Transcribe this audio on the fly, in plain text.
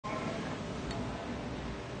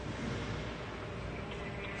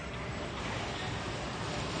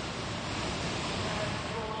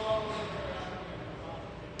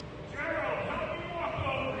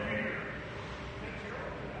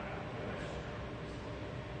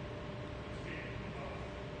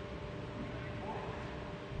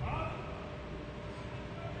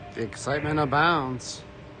The excitement abounds.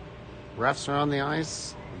 Refs are on the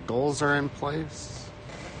ice. Goals are in place.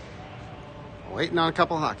 Waiting on a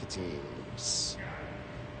couple hockey teams.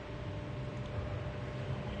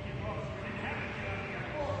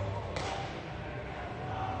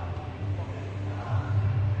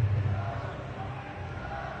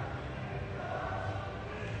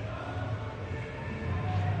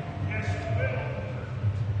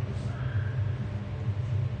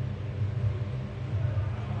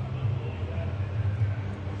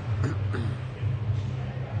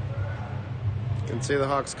 You can see the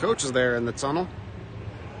Hawks coaches there in the tunnel.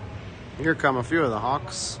 Here come a few of the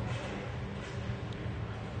Hawks.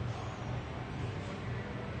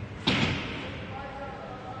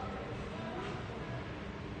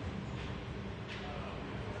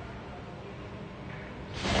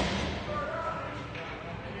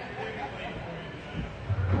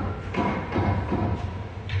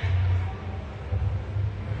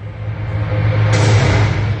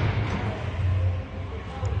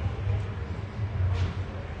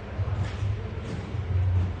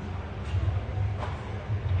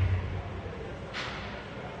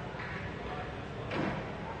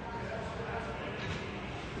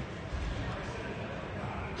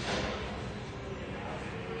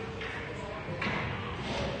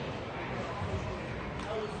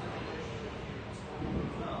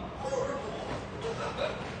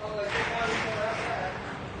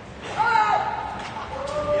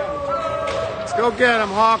 Go get him,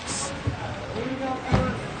 Hawks.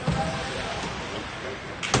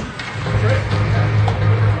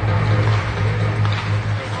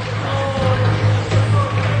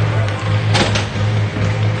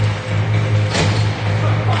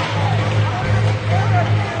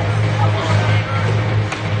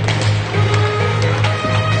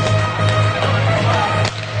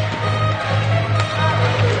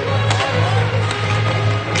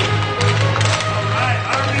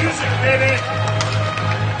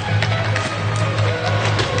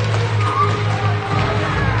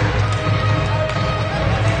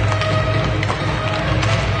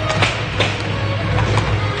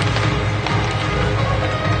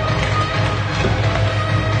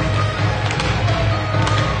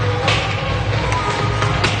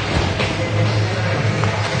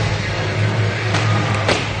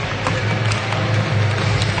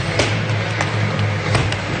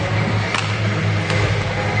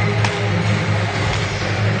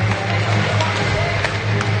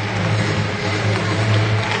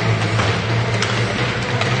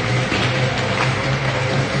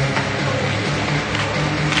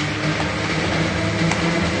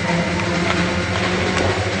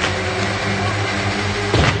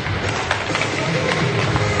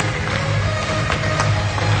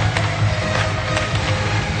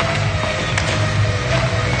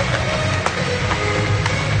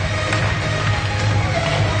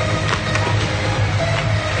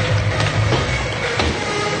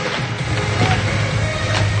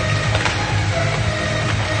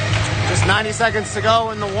 Just 90 seconds to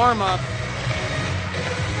go in the warm-up.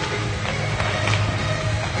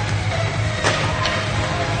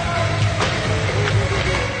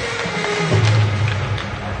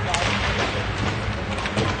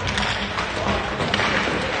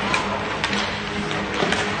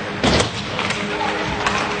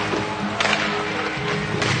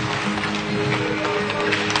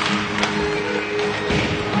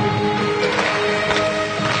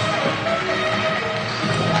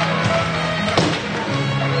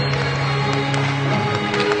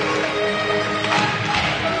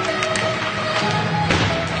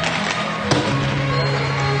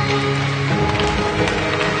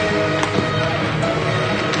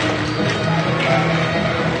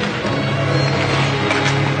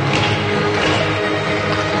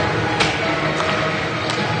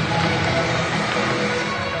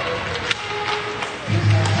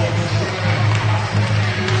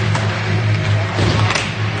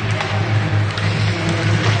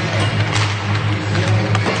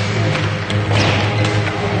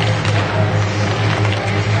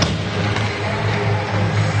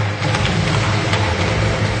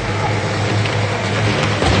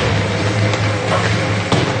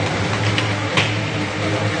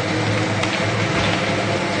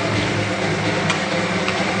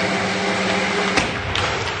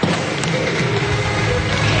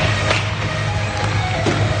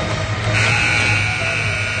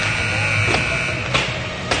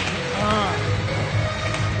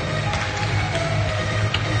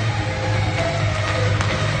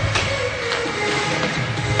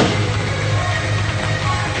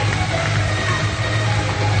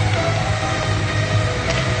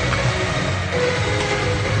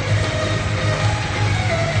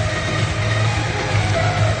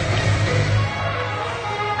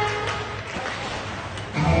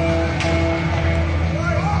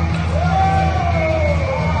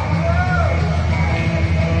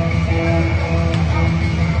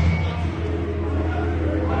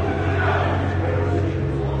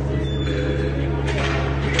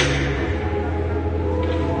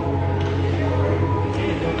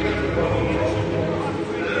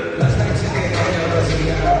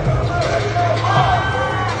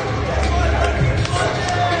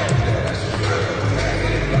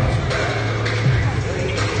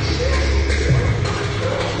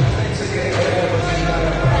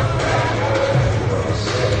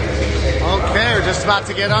 Just about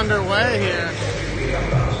to get underway here.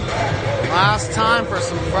 Last time for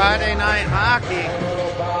some Friday night hockey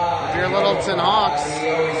with your Littleton Hawks.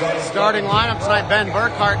 Starting lineup tonight, Ben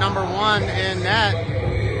Burkhart, number 1 in net.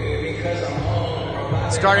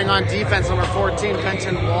 Starting on defense, number 14,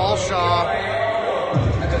 Penton Walshaw.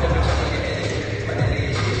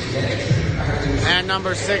 And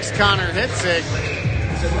number 6, Connor Hitzig.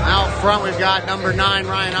 Out front, we've got number 9,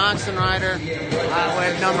 Ryan Oxenrider,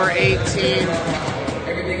 with number 18,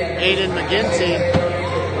 Aiden McGinty,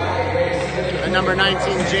 and number 19,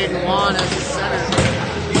 Jaden Wan as the center.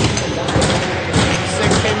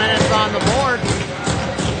 60 minutes on the board.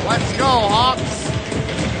 Let's go, Hawks.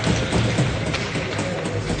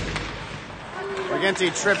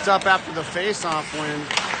 McGinty tripped up after the face-off win.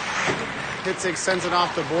 Hitzig sends it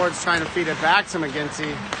off the boards, trying to feed it back to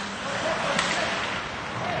McGinty.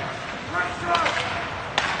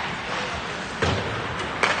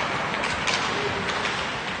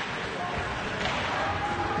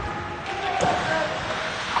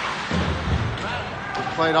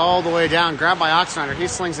 Played all the way down, grabbed by Oxenrider. He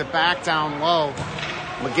slings it back down low.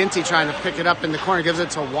 McGinty trying to pick it up in the corner, gives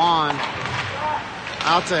it to Juan.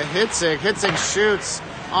 Out to Hitzig. Hitzig shoots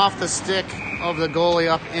off the stick of the goalie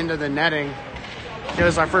up into the netting.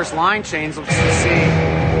 Here's our first line change. Let's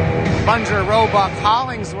see Bunger, Roebuck,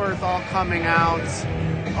 Hollingsworth all coming out,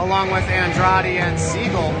 along with Andrade and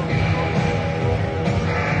Siegel.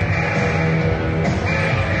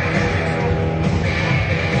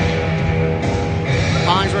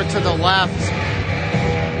 Hollingsworth to the left,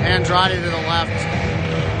 Andrade to the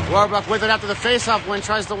left. Roebuck with it after the faceoff win,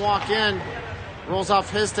 tries to walk in, rolls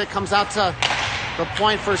off his stick, comes out to the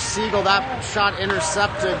point for Siegel. That shot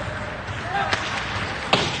intercepted.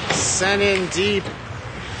 Sent in deep.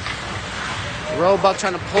 Roebuck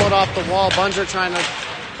trying to pull it off the wall. Bunger trying to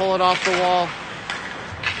pull it off the wall.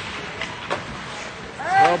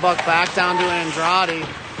 Roebuck back down to Andrade.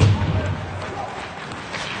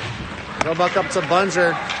 Roebuck up to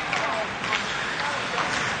Bunger.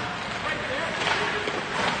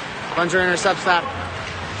 Bunger intercepts that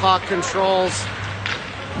puck, controls.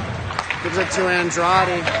 Gives it to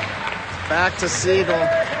Andrade. Back to Siegel.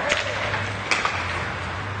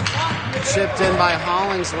 Chipped in by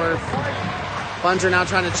Hollingsworth. Bunger now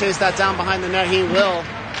trying to chase that down behind the net. He will.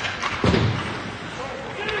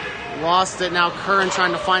 Lost it. Now Curran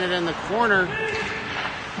trying to find it in the corner.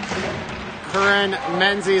 Curran,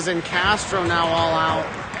 Menzies, and Castro now all out.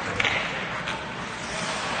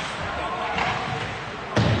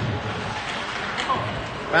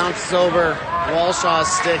 Bounces over Walshaw's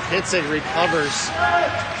stick. Hitzig recovers.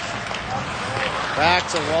 Back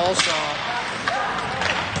to Walshaw.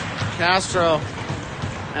 Castro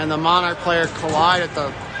and the Monarch player collide at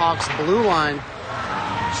the Hawks blue line.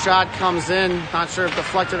 Shot comes in. Not sure if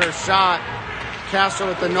deflected or shot. Castro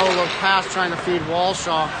with the no-look pass trying to feed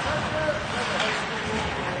Walshaw.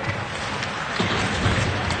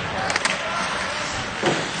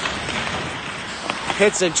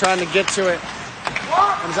 Hitzig trying to get to it.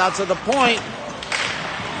 Comes out to the point.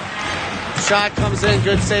 Shot comes in.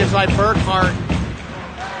 Good saves by Burkhart.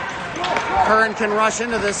 Curran can rush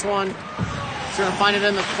into this one. He's going to find it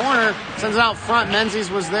in the corner. Sends it out front. Menzies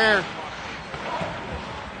was there.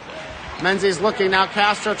 Menzies looking now.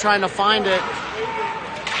 Castro trying to find it.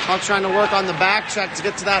 Puck trying to work on the back check to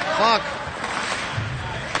get to that puck.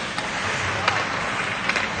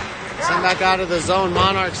 Send back out of the zone.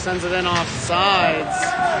 Monarch sends it in off sides.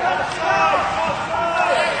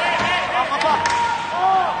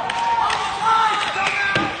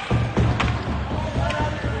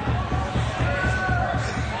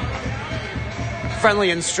 Friendly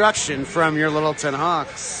instruction from your Littleton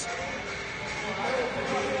Hawks.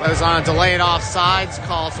 It was on a delayed offsides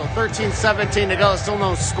call, so 13-17 to go. Still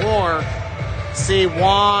no score. See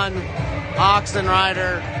Juan,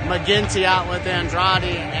 Oxenrider, McGinty out with Andrade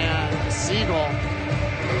and Siegel.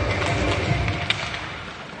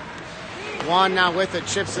 Juan now with it,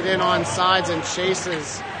 chips it in on sides and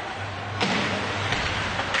chases.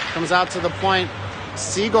 Comes out to the point.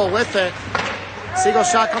 Siegel with it. Siegel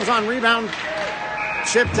shot comes on, rebound.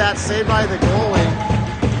 Chipped at, saved by the goalie.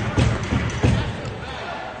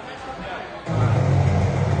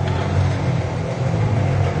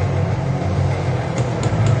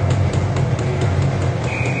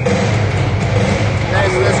 Okay,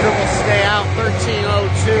 so this group will stay out.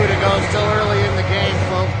 13:02 to go, still early in the game,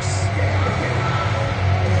 folks.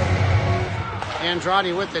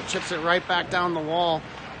 Andrade with it, chips it right back down the wall.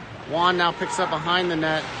 Juan now picks up behind the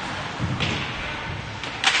net.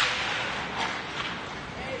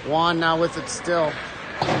 Juan now with it still.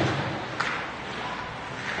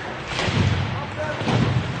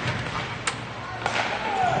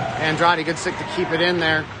 Andrade, good stick to keep it in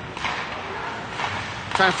there.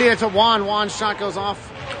 Trying to feed it to Juan. Juan's shot goes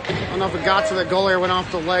off. I don't know if it got to the goalie or went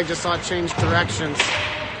off the leg. Just saw it change directions.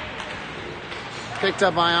 Picked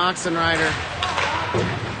up by Oxenrider.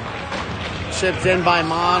 Chipped in by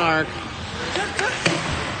Monarch.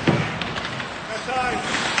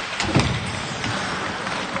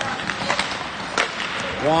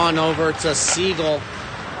 Juan over to Siegel.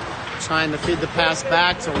 Trying to feed the pass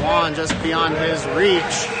back to Juan just beyond his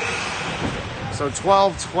reach. So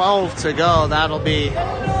 12-12 to go. That'll be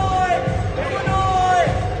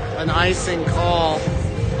an icing call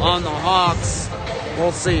on the Hawks.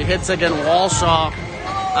 We'll see. Hitzig and Walshaw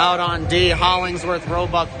out on D. Hollingsworth,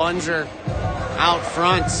 Roebuck, Bunger out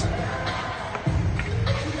front.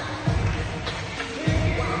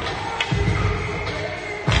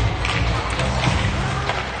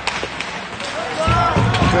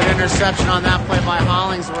 Good interception on that play by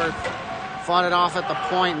Hollingsworth. Fought it off at the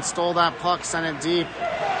point and stole that puck, sent it deep.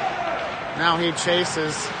 Now he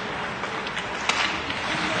chases.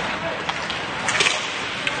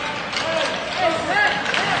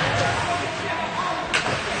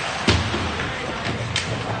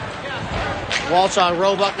 Walshaw,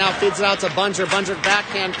 Roebuck now feeds it out to Bunger. Bunger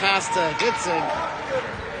backhand pass to Hitzig.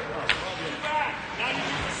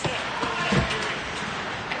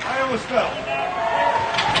 Iowa spell.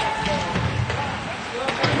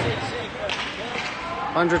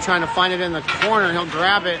 Bunger trying to find it in the corner. He'll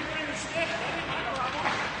grab it.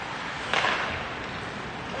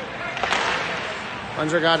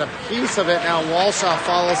 Bunger got a piece of it. Now Walshaw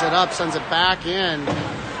follows it up, sends it back in.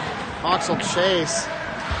 Hawks will chase.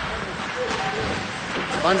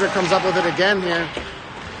 Bunger comes up with it again here.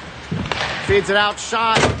 Feeds it out,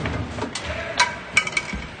 shot.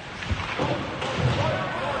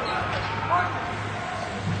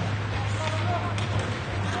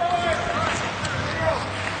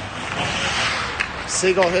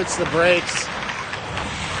 Siegel hits the brakes.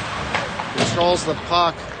 Controls the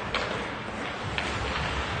puck.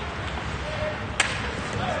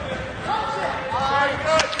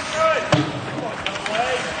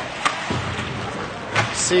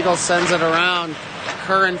 Siegel sends it around.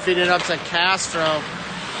 Curran feed it up to Castro.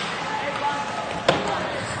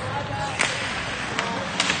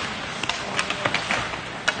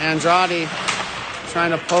 Andrade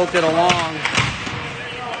trying to poke it along.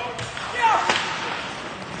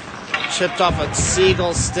 Chipped off a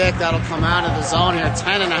Siegel stick. That'll come out of the zone here.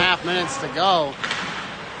 10.5 minutes to go.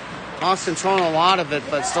 Hawks controlling a lot of it,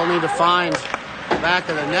 but still need to find the back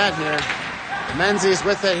of the net here. Menzies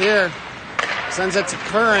with it here. Sends it to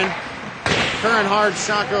Curran. Curran hard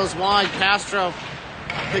shot goes wide. Castro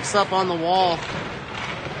picks up on the wall.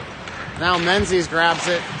 Now Menzies grabs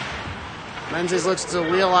it. Menzies looks to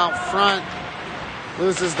wheel out front.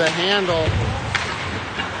 Loses the handle.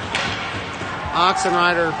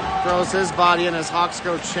 Oxenrider throws his body in as Hawks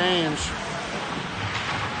go change.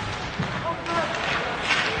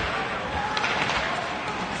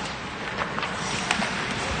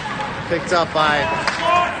 Picked up by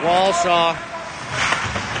Walshaw.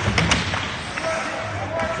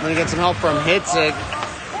 And then he gets some help from Hitzig.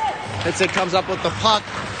 Hitzig comes up with the puck.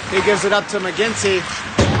 He gives it up to McGinty.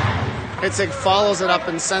 Hitzig follows it up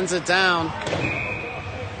and sends it down.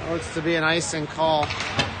 Looks to be an icing call.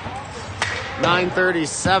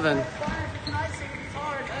 9:37.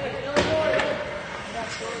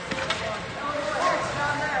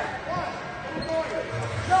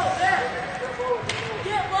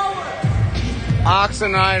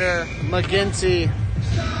 Oxenrider, McGinty,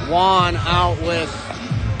 Juan out with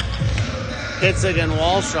Hitzig and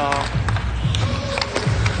Walshaw.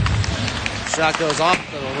 Shot goes off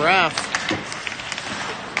to the ref.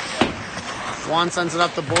 Juan sends it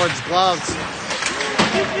up the boards, gloves.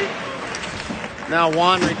 Now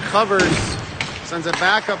Juan recovers, sends it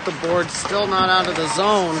back up the board, still not out of the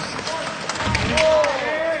zone.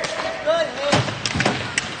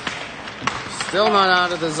 Still not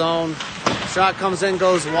out of the zone. Shot comes in,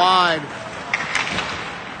 goes wide.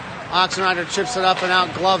 Oxenrider chips it up and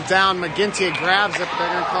out, glove down. McGinty grabs it, but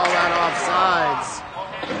they're going to call that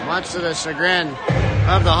offsides. Much to the chagrin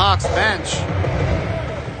of the Hawks bench.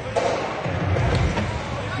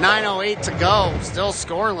 9:08 to go, still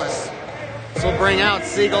scoreless. This will bring out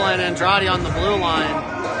Siegel and Andrade on the blue line.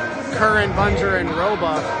 Curran, Bunger, and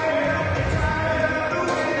Roebuck.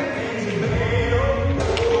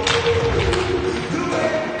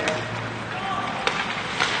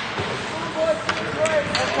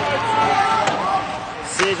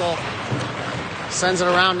 Siegel sends it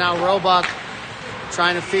around now. Roebuck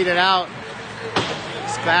trying to feed it out.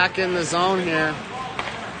 It's back in the zone here.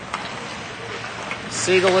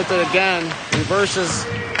 Siegel with it again. Reverses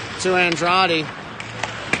to Andrade.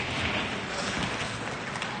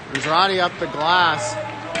 Andrade up the glass.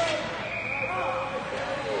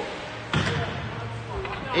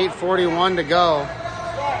 8:41 to go.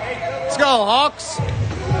 Let's go, Hawks.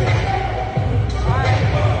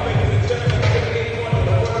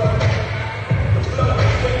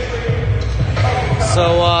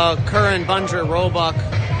 So, Curran, Bunger, Roebuck,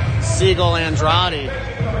 Siegel, Andrade.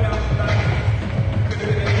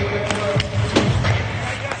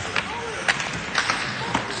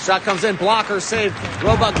 Shot comes in, blocker save.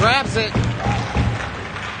 Roebuck grabs it.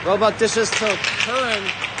 Roebuck dishes to Curran.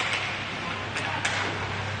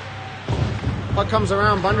 Puck comes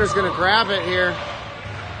around, Bunder's gonna grab it here.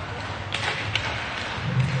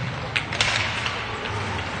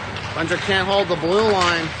 Bunder can't hold the blue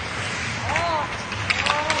line.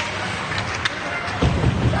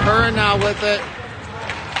 Curran now with it.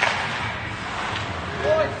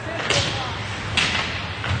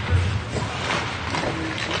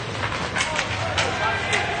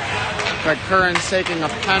 But Curran's taking a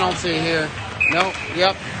penalty here. Nope,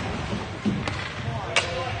 yep.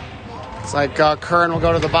 It's like Curran will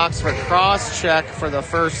go to the box for cross-check for the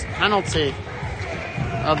first penalty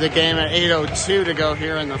of the game at 8:02 to go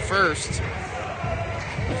here in the first.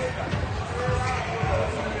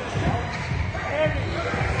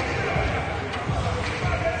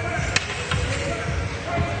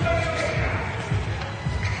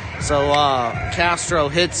 So Castro,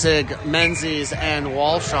 Hitzig, Menzies, and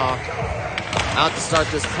Walshaw out to start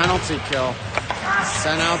this penalty kill.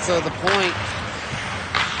 Sent out to the point.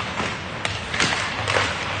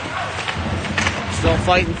 Still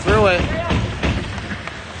fighting through it.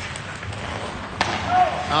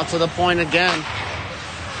 Out to the point again.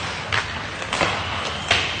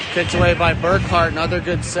 Kicked away by Burkhart. Another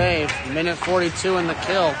good save. Minute 42 in the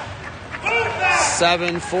kill.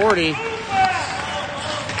 7:40.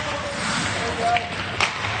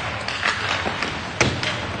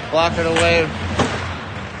 Block it away.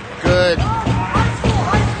 Good.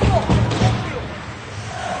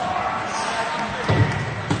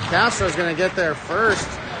 Castro's going to get there first.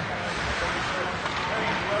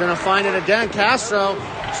 Going to find it again. Castro,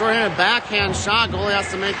 short-handed backhand shot. Goalie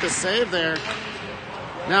has to make the save there.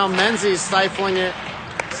 Now Menzies stifling it,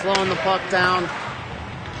 slowing the puck down.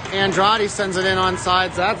 Andrade sends it in on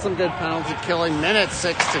sides. That's some good penalty killing. Minute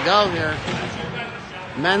 6 to go here.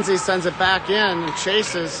 Menzies sends it back in and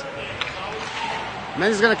chases.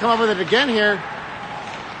 Menzies going to come up with it again here.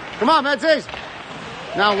 Come on, Menzies.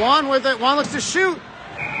 Now Juan with it. Juan looks to shoot.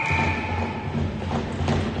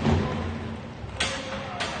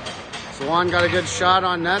 So Juan got a good shot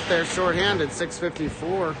on net there, shorthanded.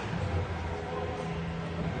 6:54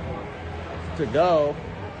 to go.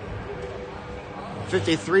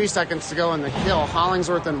 53 seconds to go in the kill.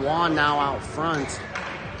 Hollingsworth and Juan now out front.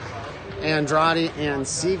 Andrade and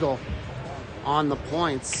Siegel on the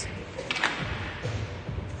points.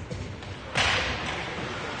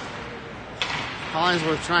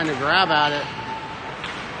 Hollingsworth trying to grab at it.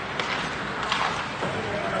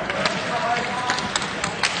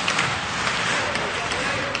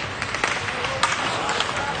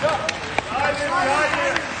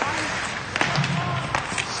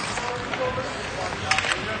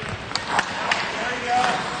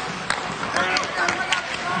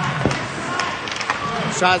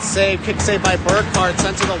 Shot save, kick save by Burkhart,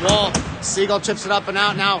 sent to the wall. Siegel chips it up and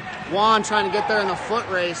out. Now Juan trying to get there in the foot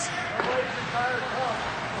race.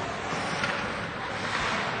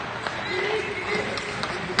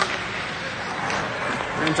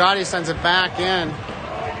 Andrade sends it back in.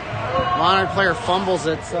 Monarch player fumbles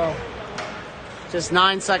it, so just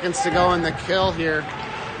 9 seconds to go in the kill here.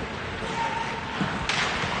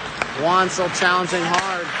 Juan still challenging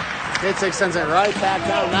hard. Hitzig sends it right back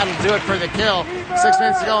down. That'll do it for the kill. 6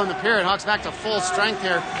 minutes to go in the period. Hawks back to full strength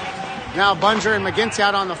here. Now Bunger and McGinty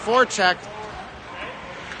out on the forecheck.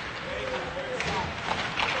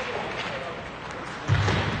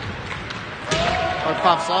 Puck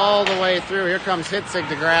pops all the way through. Here comes Hitzig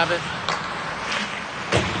to grab it.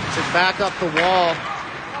 Hitzig back up the wall.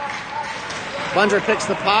 Bunger picks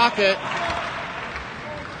the pocket.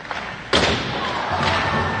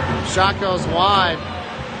 Shot goes wide.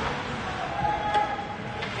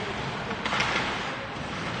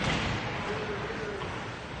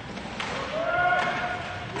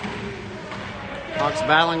 Hawks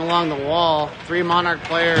battling along the wall. 3 Monarch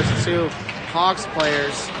players, 2 Hawks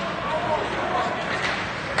players.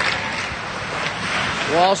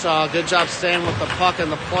 Walshaw, good job staying with the puck in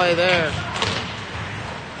the play there.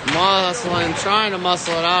 Muscling, trying to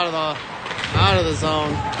muscle it out of the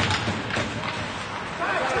zone.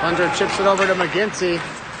 Bunder chips it over to McGinty.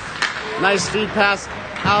 Nice feed pass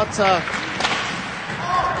Out to...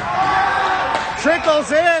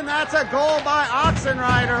 Trickles in. That's a goal by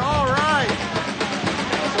Oxenrider. All right.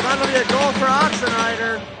 So that'll be a goal for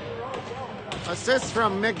Oxenrider. Assist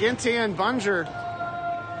from McGinty and Bunger.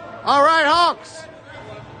 All right, Hawks.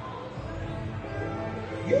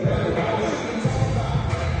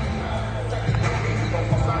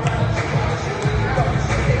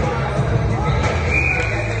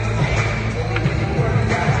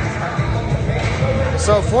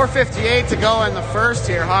 So 4:58 to go in the first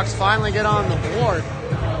here. Hawks finally get on the board.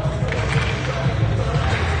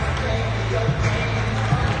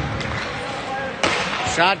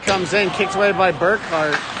 Shot comes in, kicked away by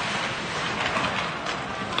Burkhart.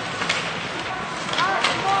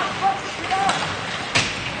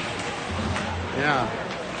 Yeah.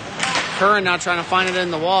 Curran now trying to find it in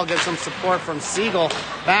the wall, get some support from Siegel.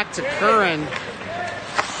 Back to Curran.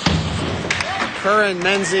 Curran,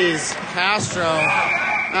 Menzies, Castro.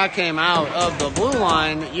 That came out of the blue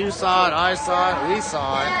line. You saw it, I saw it, we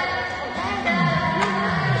saw it.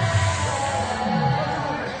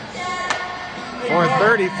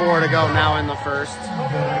 .434 to go now in the first.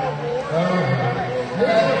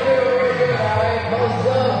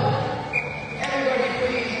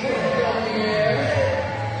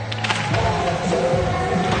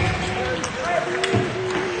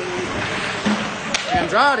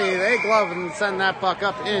 Andrade, they glove and send that puck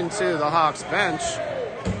up into the Hawks bench.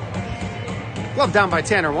 Glove down by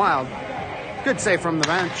Tanner Wild. Good save from the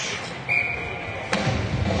bench.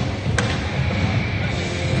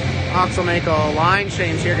 Hawks will make a line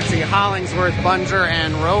change here. You can see Hollingsworth, Bunger,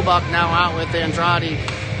 and Roebuck now out with Andrade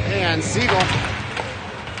and Siegel.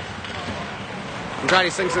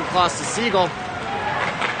 Andrade sinks it across to Siegel.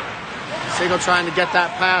 Siegel trying to get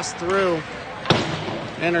that pass through.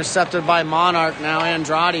 Intercepted by Monarch. Now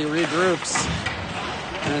Andrade regroups.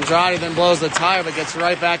 Andrade then blows the tire but gets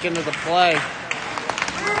right back into the play.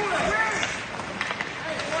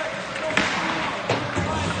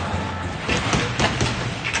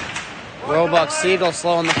 Roebuck, Siegel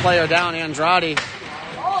slowing the player down. Andrade.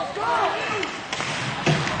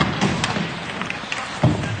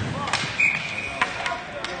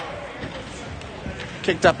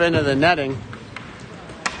 Kicked up into the netting.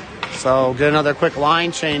 So get another quick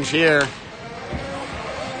line change here.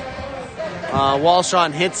 Walshaw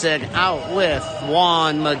and Hitzig out with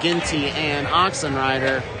Juan, McGinty, and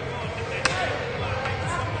Oxenrider.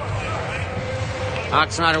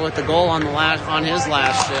 Oxenrider with the goal on his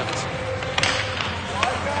last shift.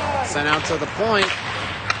 Sent out to the point.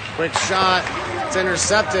 Quick shot. It's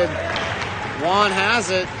intercepted. Juan has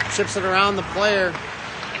it. Chips it around the player.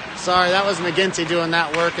 Sorry, that was McGinty doing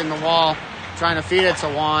that work in the wall. Trying to feed it to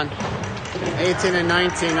Juan. 18 and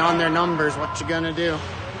 19 on their numbers. What you gonna do?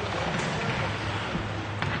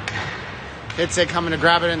 Hitzig coming to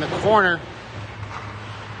grab it in the corner.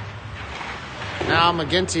 Now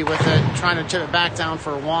McGinty with it, trying to chip it back down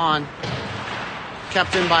for Juan.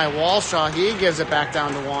 Kept in by Walshaw. He gives it back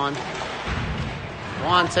down to Juan.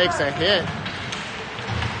 Juan takes a hit.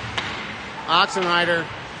 Oxenrider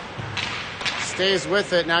stays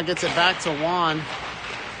with it. Now gets it back to Juan.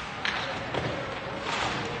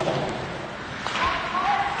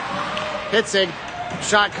 Hitzig.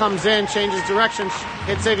 Shot comes in, changes direction.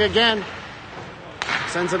 Hitzig again.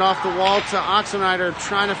 Sends it off the wall to Oxenrider,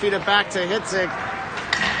 trying to feed it back to Hitzig.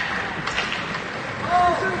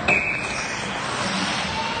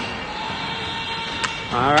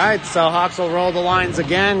 All right, so Hawks will roll the lines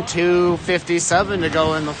again. 2:57 to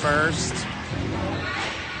go in the first.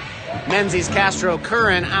 Menzies, Castro,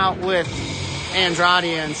 Curran out with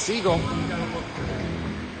Andrade and Siegel.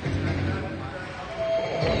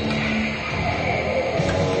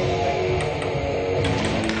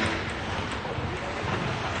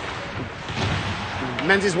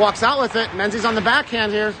 Menzies walks out with it. Menzies on the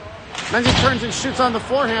backhand here. Menzies turns and shoots on the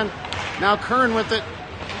forehand. Now Curran with it.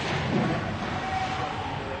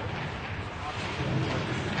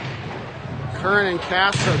 Curran and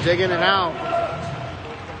Castro digging it out.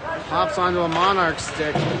 Hops onto a Monarch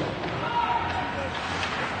stick.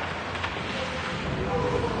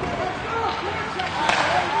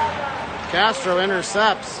 Castro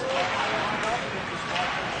intercepts.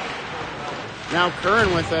 Now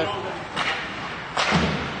Curran with it.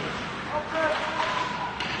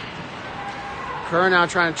 Curran now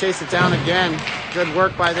trying to chase it down again. Good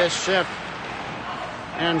work by this shift.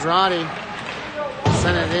 Andrade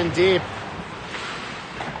sent it in deep.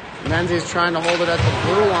 Menzies trying to hold it at the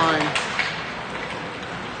blue line.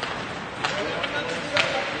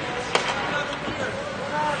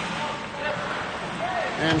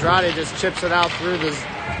 Andrade just chips it out through the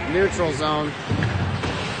neutral zone.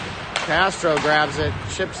 Castro grabs it,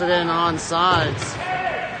 chips it in on sides.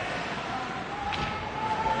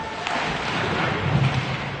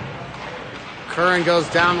 Curran goes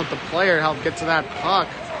down with the player to help get to that puck.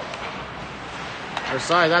 Or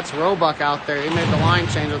sorry, that's Roebuck out there. He made the line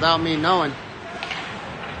change without me knowing.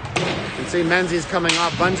 You can see Menzies coming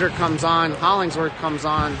off. Bunger comes on. Hollingsworth comes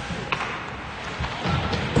on.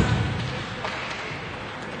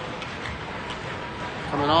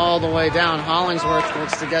 Coming all the way down. Hollingsworth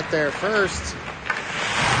looks to get there first.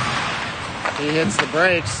 He hits the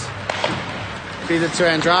brakes. Feeds it to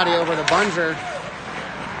Andrade over to Bunger.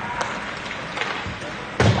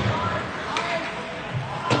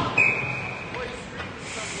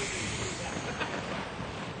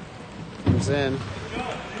 In.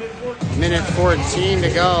 Minute 14 to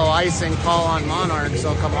go. Icing call on Monarch,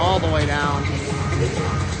 so come all the way down.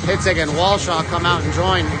 Hitzig and Walshaw come out and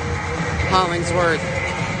join Hollingsworth,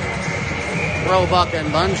 Roebuck,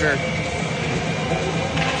 and Bunger.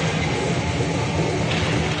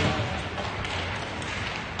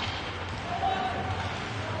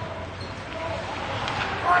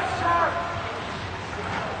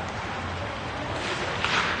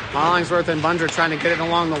 Hollingsworth and Bunger trying to get it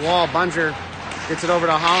along the wall. Bunger gets it over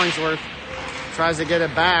to Hollingsworth. Tries to get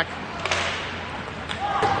it back.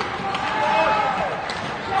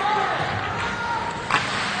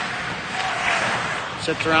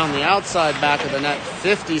 Chipped around the outside back of the net.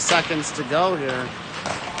 50 seconds to go here.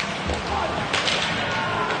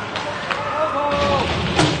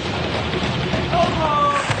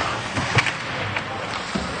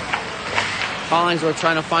 Hollingsworth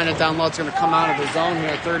trying to find it down low. It's going to come out of the zone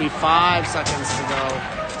here. 35 seconds to go.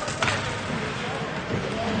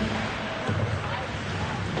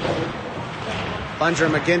 Bunger,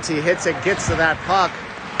 McGinty hits it, gets to that puck.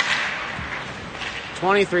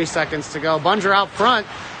 23 seconds to go. Bunger out front.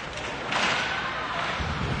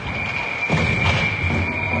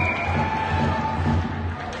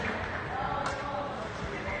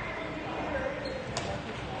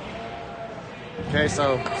 Okay,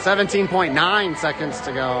 so 17.9 seconds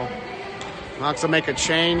to go. Hawks will make a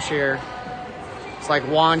change here. It's like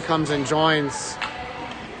Juan comes and joins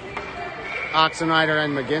Oxenrider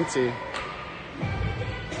and McGinty.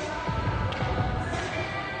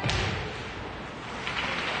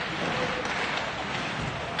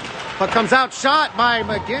 But comes out shot by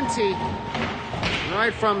McGinty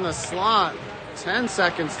right from the slot. 10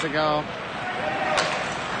 seconds to go.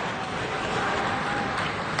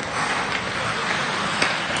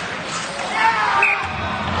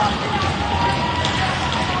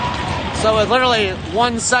 So with literally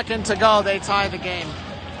 1 second to go, they tie the game.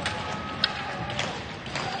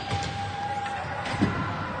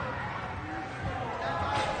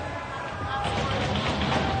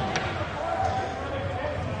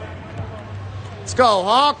 Let's go,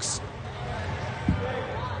 Hawks.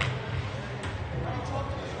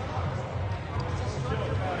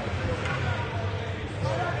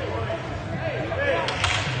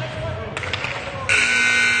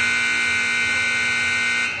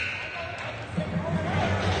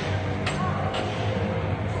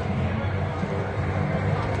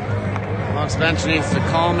 Hawks bench needs to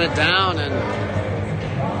calm it down and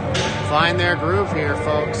find their groove here,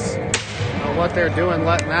 folks. What they're doing,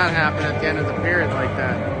 letting that happen at the end of the period like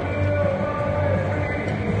that.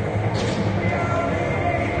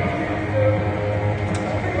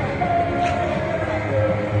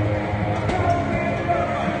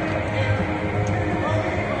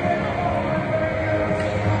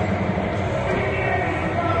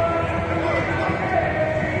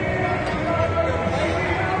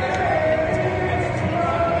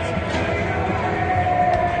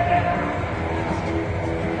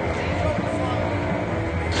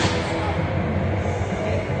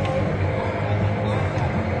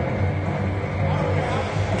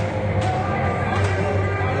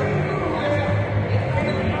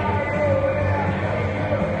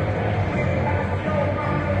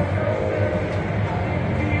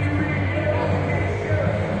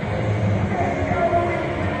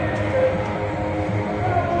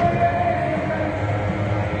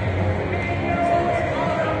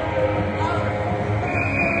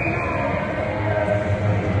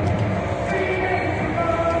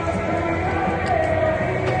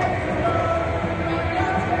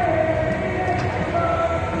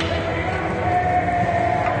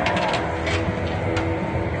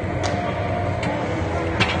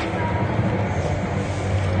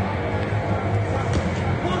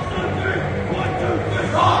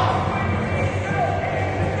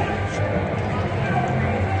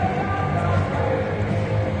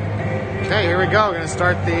 Okay, here we go. We're going to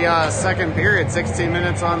start the second period. 16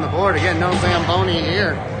 minutes on the board. Again, no Zamboni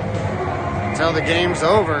here. till the game's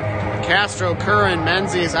over. Castro, Curran,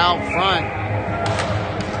 Menzies out front.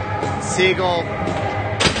 Siegel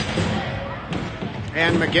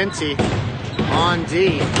and McGinty on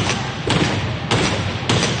D.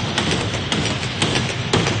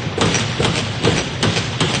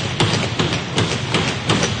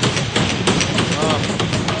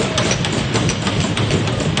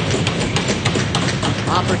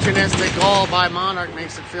 Opportunistic goal by Monarch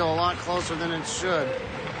makes it feel a lot closer than it should.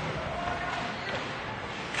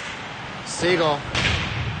 Siegel.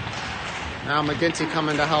 Now McGinty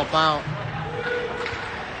coming to help out.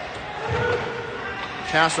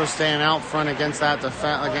 Castro staying out front against that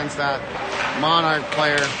Monarch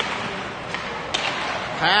player.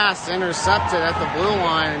 Pass intercepted at the blue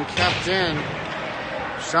line and kept in.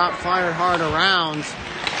 Shot fired hard around.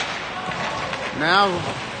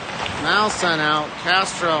 Now sent out.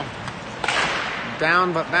 Castro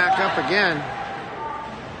down but back up again.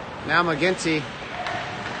 Now McGinty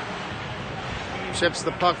chips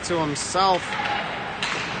the puck to himself.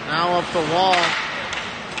 Now up the wall.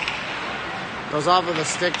 Goes off of the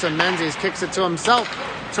stick to Menzies. Kicks it to himself.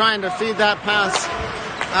 Trying to feed that pass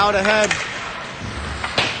out ahead.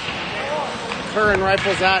 Curran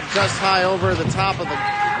rifles that just high over the top of the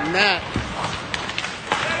net.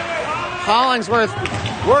 Hollingsworth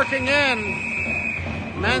working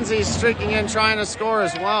in. Menzies streaking in, trying to score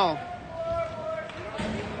as well.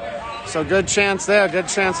 So good chance there. Good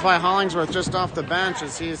chance by Hollingsworth just off the bench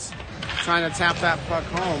as he's trying to tap that puck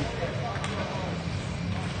home.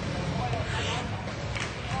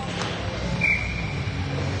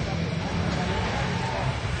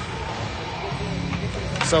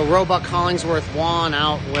 So Roebuck, Hollingsworth, Juan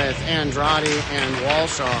out with Andrade and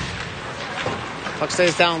Walshaw. Puck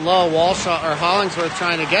stays down low. Hollingsworth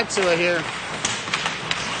trying to get to it here.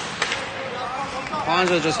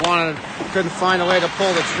 Hollingsworth just couldn't find a way to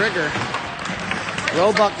pull the trigger.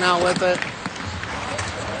 Roebuck now with it.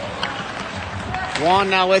 Juan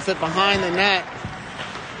now with it behind the net.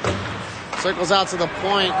 Circles out to the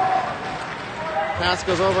point. Pass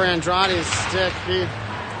goes over Andrade's stick. He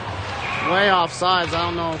way off sides. I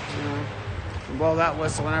don't know. Blow that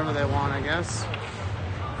whistle whenever they want, I guess.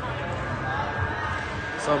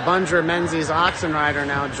 So Bunger, Menzies, Oxenrider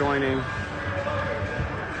now joining.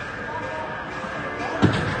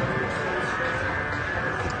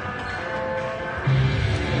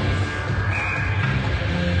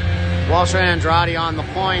 Walsh and Andrade on the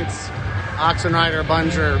points. Oxenrider,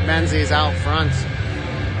 Bunger, Menzies out front.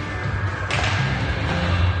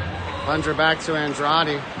 Bunger back to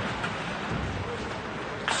Andrade.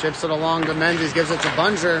 Ships it along to Menzies, gives it to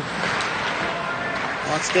Bunger.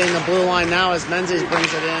 Puck's getting the blue line now as Menzies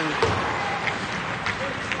brings it in.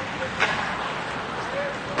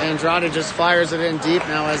 Andrade just fires it in deep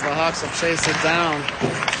now as the Hawks have chased it down.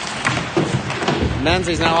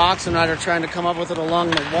 Menzies now Oxenrider trying to come up with it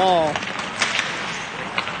along the wall.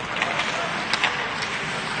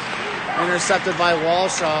 Intercepted by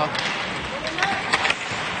Walshaw.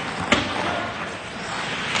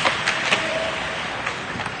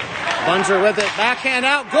 Bunger with it, backhand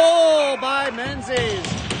out, goal by Menzies.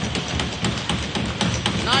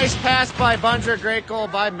 Nice pass by Bunger, great goal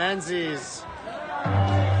by Menzies.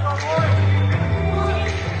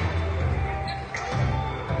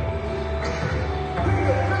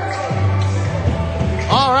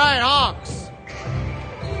 All right, Hawks.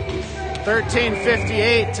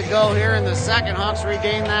 13:58 to go here in the second. Hawks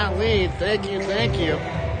regain that lead. Thank you.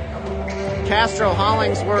 Castro,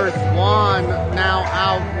 Hollingsworth, Juan now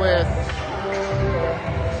out with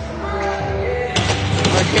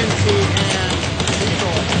McGinty and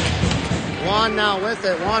Siegel. Juan now with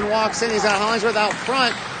it. Juan walks in. He's got Hollingsworth out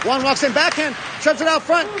front. Juan walks in, backhand, shoves it out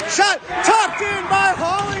front. Shot tucked in by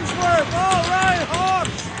Hollingsworth. All right,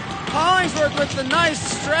 Hawks. Hollingsworth with the nice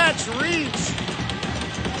stretch reach.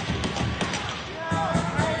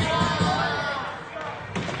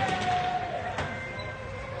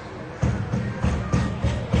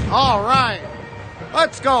 All right,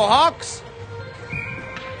 let's go, Hawks.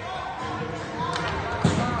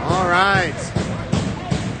 All right,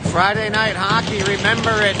 Friday night hockey,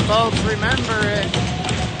 remember it, folks, remember it.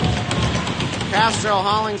 Castro,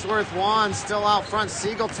 Hollingsworth, Juan still out front.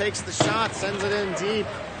 Siegel takes the shot, sends it in deep.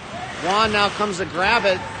 Juan now comes to grab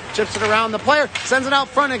it, chips it around the player, sends it out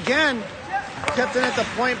front again. Kept in at the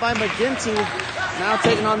point by McGinty, now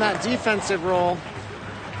taking on that defensive role.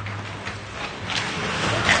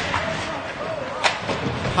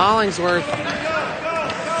 Hollingsworth.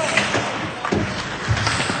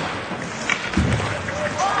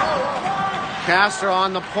 Castro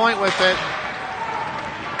on the point with it.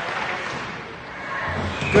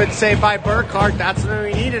 Good save by Burkhart. That's when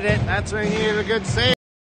we needed it. That's when we needed a good save.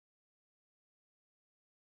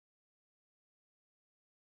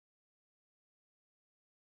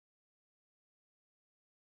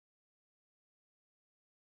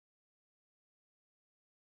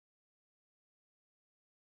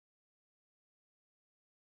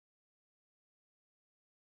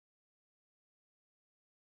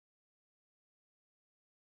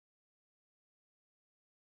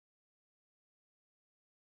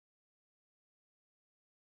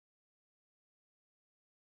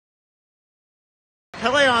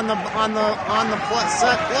 Pele on the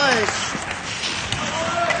set play.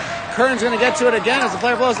 Curran's going to get to it again as the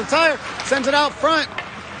player blows the tire, sends it out front.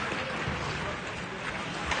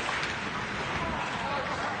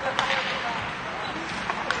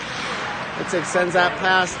 Hitzig sends that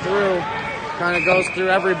pass through, kind of goes through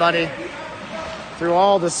everybody, through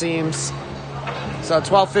all the seams. So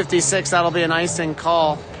 12:56, that'll be an icing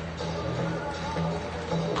call.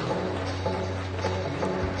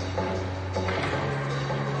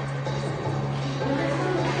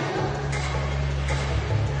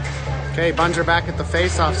 Okay, Bunger back at the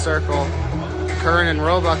face-off circle. Curran and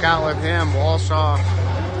Roebuck out with him. Walshaw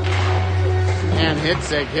and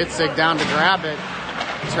Hitzig. Hitzig down to grab it.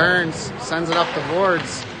 Turns, sends it up the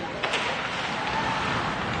boards.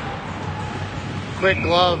 Quick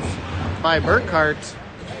glove by Burkhart.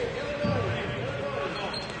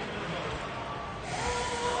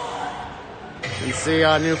 You see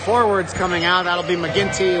new forwards coming out. That'll be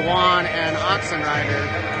McGinty, Juan, and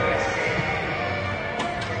Oxenrider.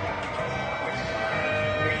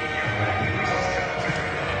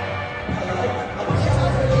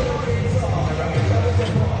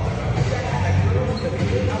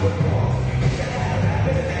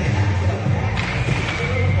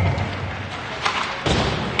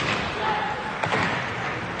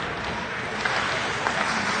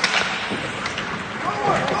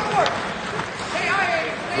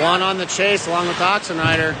 Juan on the chase along with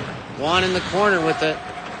Oxenrider. Juan in the corner with it.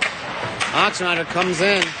 Oxenrider comes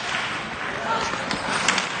in.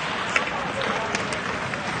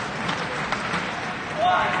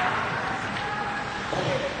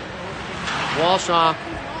 Walshaw,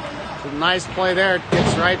 nice play there.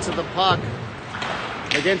 Gets right to the puck.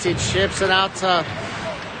 McGinty chips it out to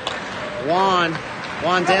Juan.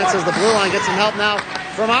 Juan dances the blue line, gets some help now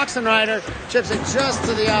from Oxenrider. Chips it just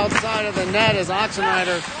to the outside of the net as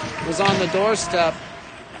Oxenrider was on the doorstep.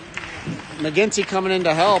 McGinty coming in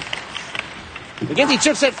to help. McGinty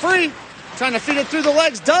chips it free, trying to feed it through the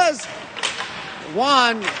legs. Does.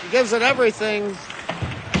 Juan gives it everything,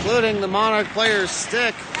 including the Monarch player's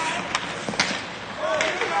stick.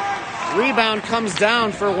 Rebound comes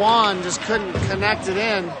down for Juan, just couldn't connect it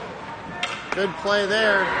in. Good play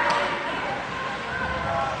there.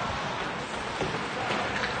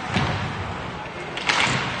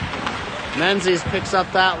 Menzies picks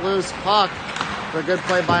up that loose puck for a good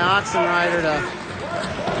play by Oxenrider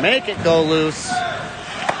to make it go loose.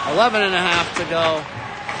 11 and a half to go.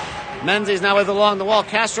 Menzies now with it along the wall.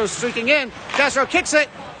 Castro streaking in. Castro kicks it.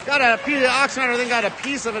 Got a piece. Oxenrider then got a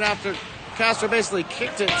piece of it after Castro basically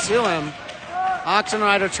kicked it to him.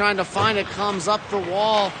 Oxenrider trying to find it, comes up the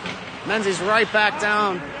wall. Menzies right back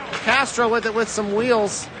down. Castro with it with some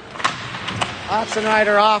wheels.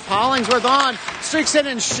 Oxenrider off. Hollingsworth on. Streaks in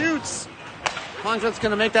and shoots. Hollingsworth's going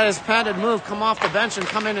to make that his patented move. Come off the bench and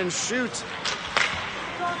come in and shoot.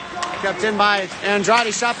 Kept in by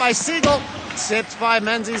Andrade. Shot by Siegel. Tipped by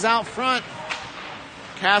Menzies out front.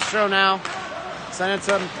 Castro now. Send it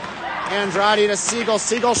to Andrade to Siegel.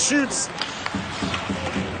 Siegel shoots.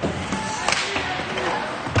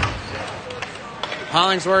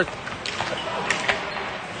 Hollingsworth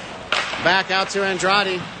back out to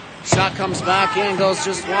Andrade. Shot comes back in, goes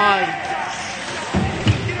just wide.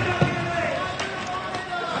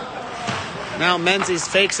 Now Menzies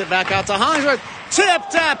fakes it back out to Hollingsworth.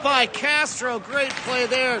 Tipped that by Castro. Great play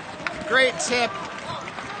there. Great tip.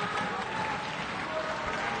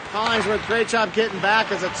 Hollingsworth, great job getting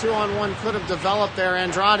back as a 2-on-1 could have developed there.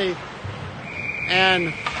 Andrade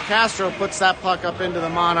and Castro puts that puck up into the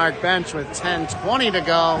Monarch bench with 10:20 to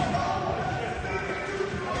go.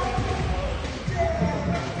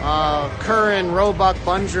 Curran, Roebuck,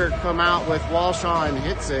 Bunger come out with Walshaw and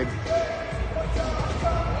Hitzig.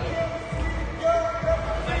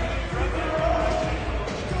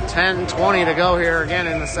 $10:20 to go here again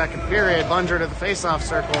in the second period. Bunger to the faceoff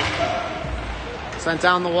circle. Sent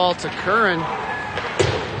down the wall to Curran.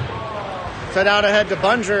 Fed out ahead to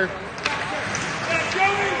Bunger.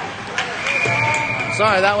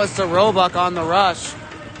 Sorry, that was to Roebuck on the rush.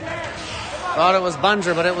 Thought it was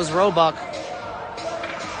Bunger, but it was Roebuck.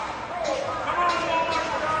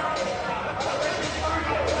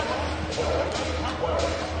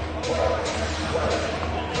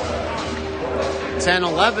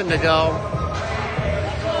 10-11 to go.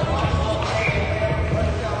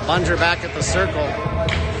 Bunger back at the circle.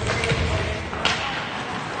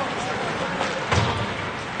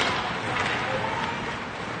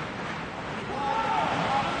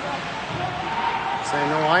 Say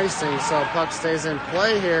no icing, so puck stays in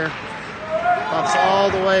play here. Puck's all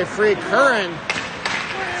the way free. Curran,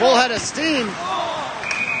 full head of steam,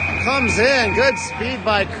 comes in. Good speed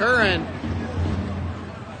by Curran.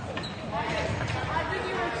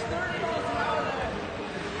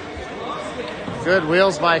 Good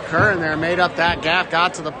wheels by Curran there. Made up that gap,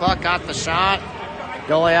 got to the puck, got the shot.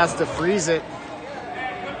 Goalie has to freeze it.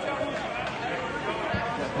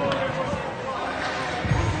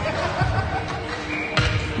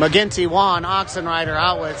 McGinty won. Oxenrider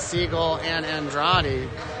out with Siegel and Andrade.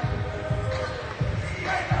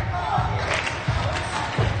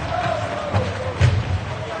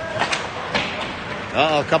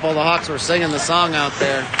 Uh-oh, a couple of the Hawks were singing the song out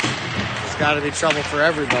there. It's got to be trouble for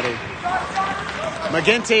everybody.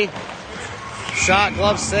 McGinty, shot,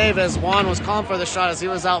 glove save as Juan was calling for the shot as he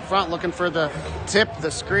was out front looking for the tip, the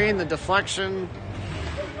screen, the deflection,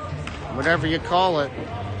 whatever you call it.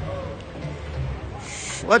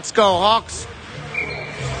 Let's go, Hawks.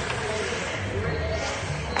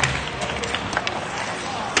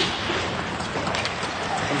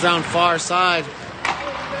 Comes down far side.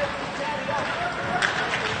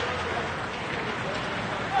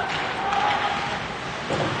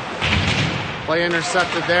 Play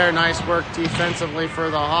intercepted there. Nice work defensively for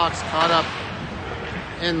the Hawks. Caught up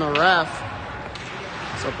in the ref.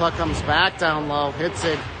 So puck comes back down low.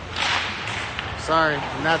 Hitzig. Sorry,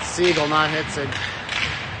 and that's Siegel, not Hitzig.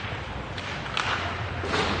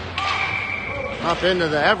 Up into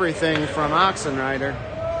the everything from Oxenrider.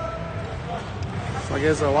 So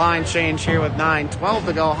here's a line change here with 9:12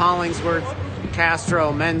 to go. Hollingsworth,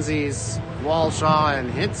 Castro, Menzies, Walshaw, and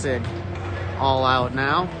Hitzig all out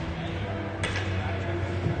now.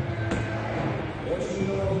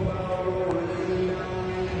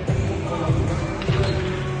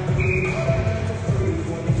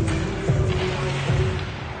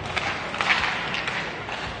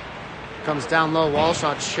 Comes down low,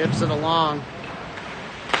 Walshaw chips it along.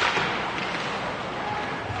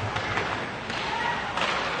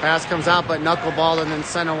 Pass comes out, but knuckleballed and then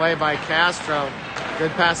sent away by Castro.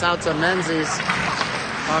 Good pass out to Menzies.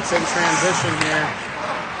 Hawks in transition here.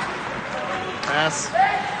 Pass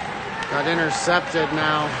got intercepted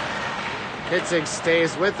now. Hitzig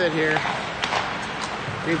stays with it here.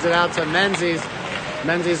 Feeds it out to Menzies.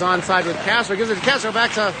 Menzies onside with Castro. Gives it to Castro,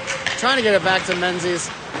 trying to get it back to Menzies.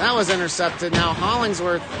 That was intercepted. Now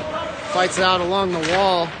Hollingsworth fights it out along the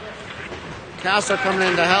wall. Castro coming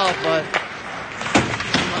in to help, but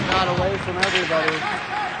got away from everybody.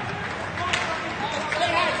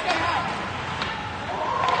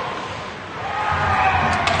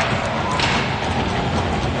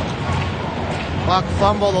 Puck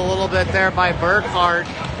fumbled a little bit there by Burkhart.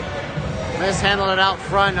 Mishandled it out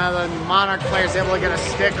front. Now the Monarch player is able to get a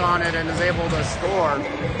stick on it and is able to score.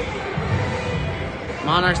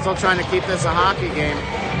 Monarch still trying to keep this a hockey game.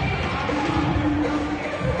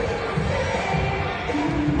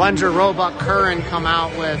 Bunger, Roebuck, Curran come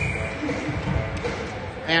out with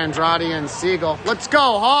Andrade and Siegel. Let's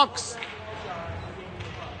go, Hawks!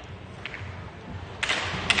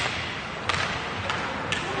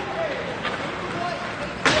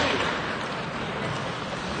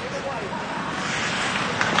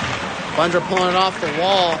 Bunger pulling it off the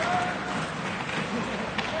wall.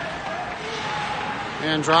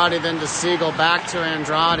 Andrade then to Siegel, back to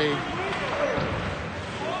Andrade.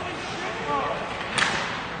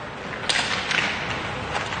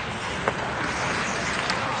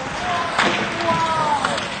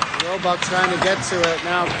 Roebuck trying to get to it.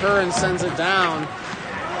 Now Curran sends it down.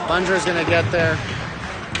 Bunger's going to get there.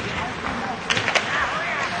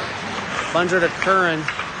 Bunger to Curran.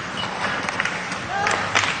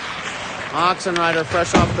 Oxenrider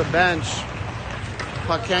fresh off the bench.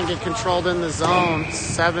 Puck can't get controlled in the zone.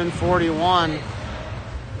 7:41.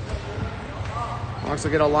 Hawks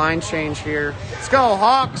will get a line change here. Let's go,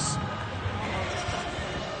 Hawks!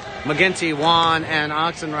 McGinty, Juan, and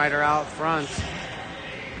Oxenrider out front.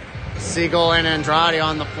 Siegel and Andrade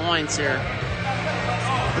on the points here.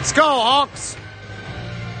 Let's go, Hawks!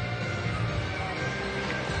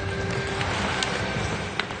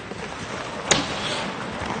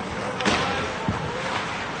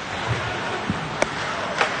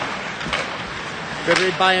 Good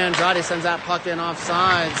read by Andrade, sends that puck in off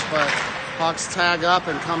sides, but Hawks tag up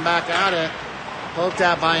and come back at it. Poked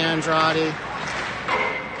at by Andrade.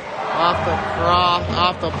 Off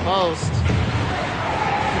the post.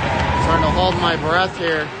 So Trying to hold my breath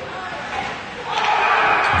here.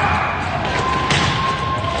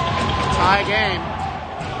 Tie game.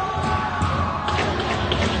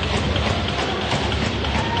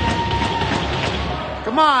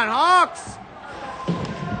 Come on, Hawks!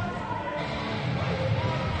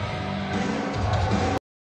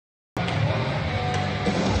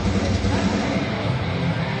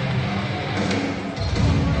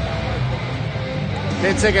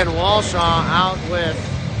 Hitzig and Walshaw out with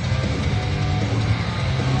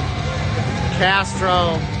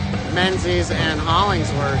Castro, Menzies, and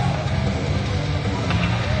Hollingsworth.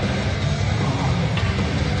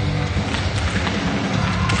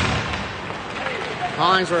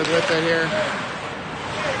 Hollingsworth with it here.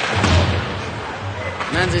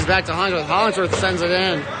 Menzies back to Hollingsworth. Hollingsworth sends it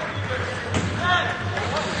in.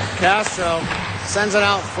 Castro sends it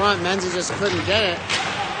out front. Menzies just couldn't get it.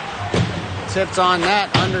 Tipped on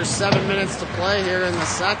net. Under 7 minutes to play here in the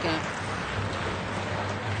second.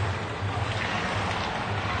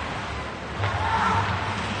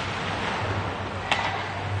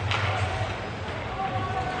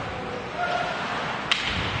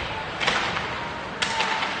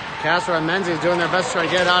 Castro and Menzies doing their best to try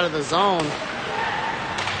to get out of the zone.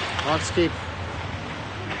 Hawks keep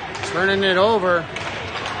turning it over.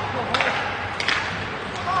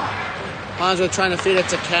 Hollingsworth trying to feed it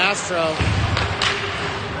to Castro.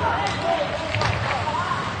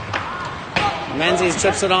 Menzies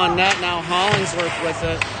chips it on net. Now Hollingsworth with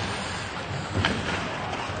it.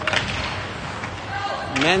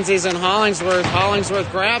 Menzies and Hollingsworth. Hollingsworth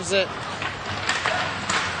grabs it.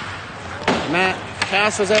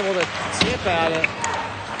 Castro's able to tip at it.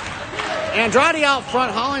 Andrade out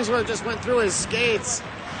front. Hollingsworth just went through his skates.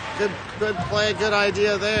 Good play, good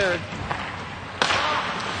idea there.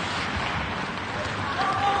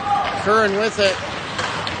 Curran with it.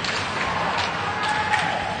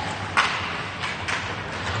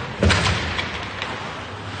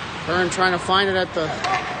 Curran trying to find it at the...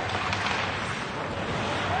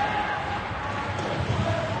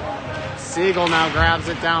 Siegel now grabs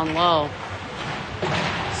it down low.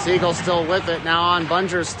 Siegel still with it. Now on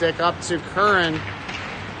Bunger's stick up to Curran.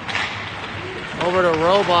 Over to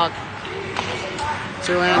Roebuck.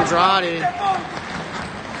 To Andrade.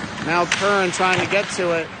 Now Curran trying to get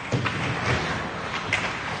to it.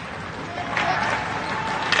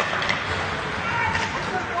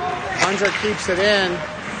 Bunger keeps it in.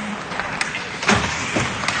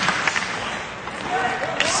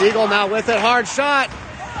 Siegel now with it. Hard shot.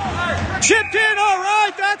 Chipped in. All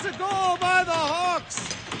right. That's a goal by the Hawks.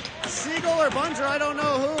 Siegel or Bunger, I don't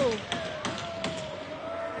know who.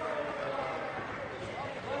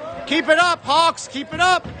 Keep it up, Hawks. Keep it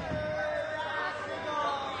up.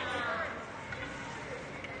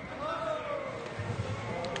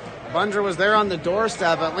 Bunger was there on the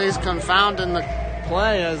doorstep, at least confounding the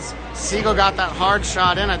play as Siegel got that hard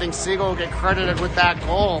shot in. I think Siegel will get credited with that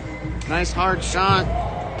goal. Nice hard shot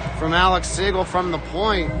from Alex Siegel from the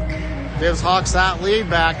point. Gives Hawks that lead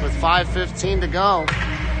back with 5:15 to go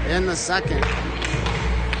in the second.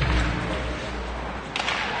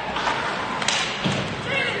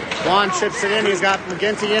 Juan chips it in. He's got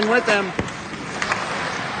McGinty in with him.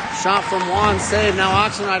 Shot from Juan, saved. Now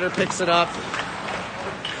Oxenrider picks it up.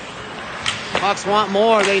 Hawks want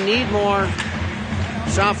more. They need more.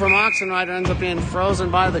 Shot from Oxenrider ends up being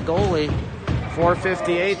frozen by the goalie.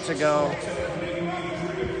 4:58 to go.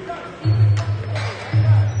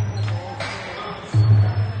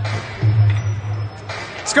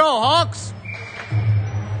 Let's go, Hawks!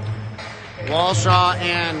 Walshaw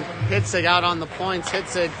and Hitzig out on the points.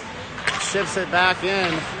 Hitzig shifts it back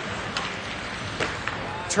in.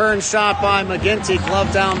 Turn shot by McGinty,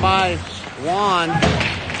 glove down by Juan.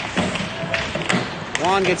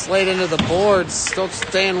 Juan gets laid into the boards, still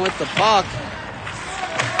staying with the puck.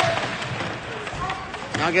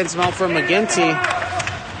 Now gets him out for McGinty.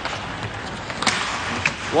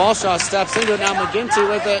 Walshaw steps into it, now McGinty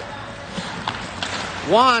with it.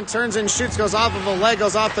 Juan turns and shoots, goes off of a leg,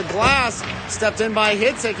 goes off the glass. Stepped in by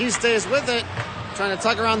Hitzig, he stays with it. Trying to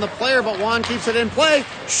tug around the player, but Juan keeps it in play.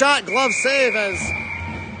 Shot, glove save as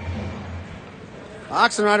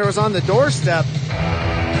Oxenrider was on the doorstep.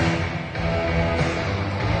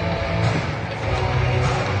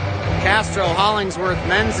 Castro, Hollingsworth,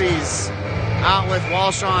 Menzies out with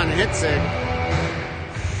Walshaw and Hitzig.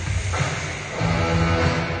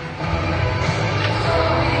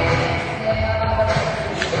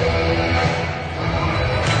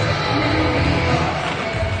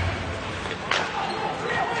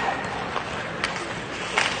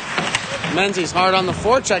 Menzies hard on the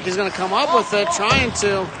forecheck. He's going to come up with it, trying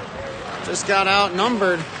to. Just got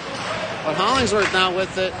outnumbered. But Hollingsworth now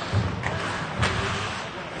with it.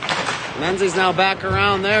 Menzies now back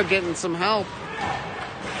around there getting some help.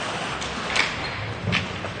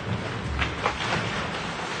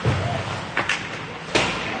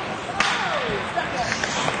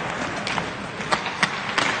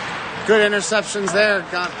 Good interceptions there.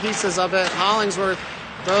 Got pieces of it. Hollingsworth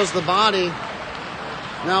throws the body.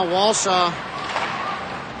 Now Walshaw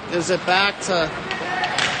gives it back to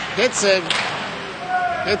Hitzig.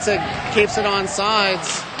 Hitzig keeps it on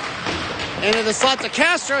sides. Into the slot to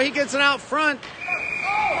Castro. He gets it out front.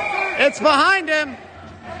 It's behind him.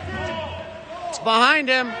 It's behind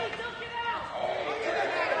him.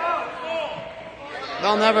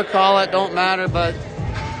 They'll never call it. Don't matter, but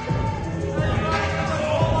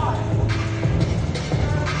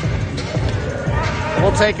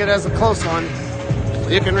we'll take it as a close one.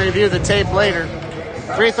 You can review the tape later.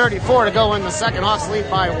 3:34 to go in the second. Hawks lead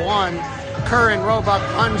by 1. Curran, Roebuck,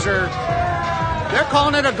 Unger. They're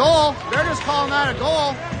calling it a goal. They're just calling that a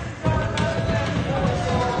goal.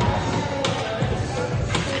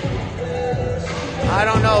 I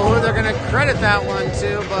don't know who they're going to credit that one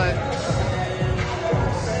to, but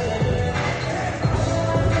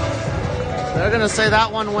they're going to say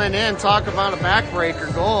that one went in. Talk about a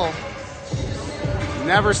backbreaker goal.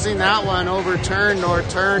 Never seen that one overturned or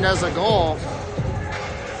turned as a goal.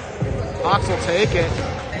 Hawks will take it.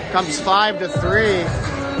 Comes 5-3.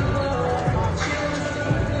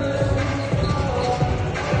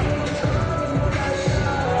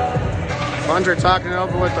 Bunger talking it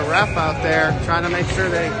over with the ref out there, trying to make sure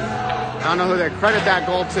they, I don't know who they credit that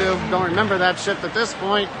goal to. Don't remember that shift at this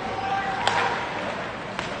point.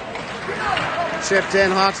 Chipped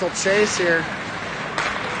in, Hawks will chase here.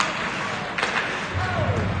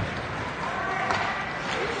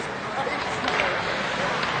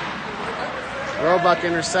 Roebuck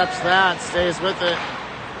intercepts that, stays with it.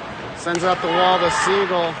 Sends it up the wall to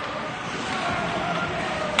Siegel.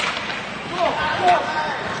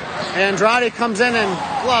 Andrade comes in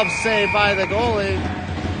and glove saved by the goalie.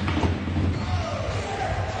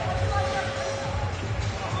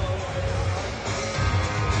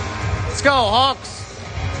 Let's go, Hawks.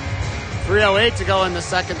 3:08 to go in the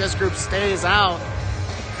second. This group stays out.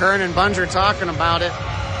 Curran and Bunger talking about it.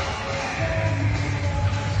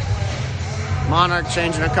 Monarch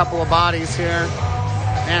changing a couple of bodies here.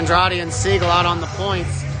 Andrade and Siegel out on the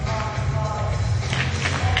points.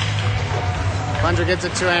 Bunger gets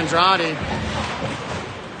it to Andrade.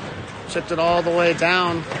 Chipped it all the way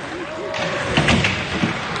down.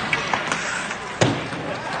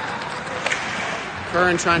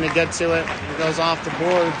 Curran trying to get to it. It goes off the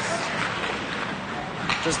boards.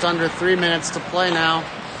 Just under 3 minutes to play now.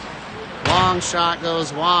 Long shot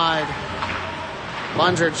goes wide.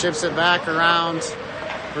 Bunger chips it back around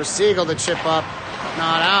for Siegel to chip up.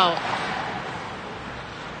 Not out.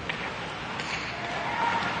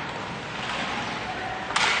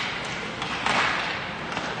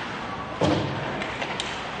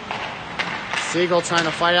 Siegel trying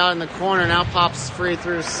to fight out in the corner. Now pops free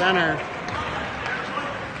through center.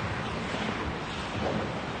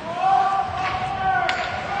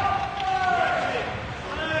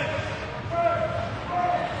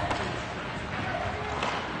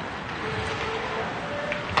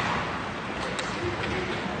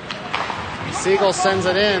 Siegel sends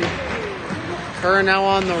it in. Curran now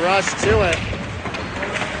on the rush to it.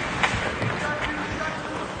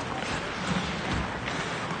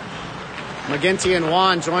 McGinty and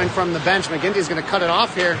Juan join from the bench. McGinty's going to cut it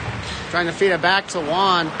off here. Trying to feed it back to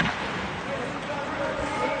Juan.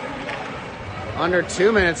 Under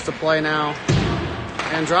 2 minutes to play now.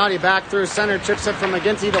 Andrade back through center. Chips it from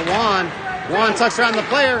McGinty to Juan. Juan tucks around the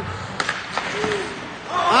player.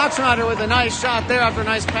 Oxenrider with a nice shot there after a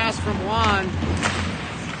nice pass from Juan.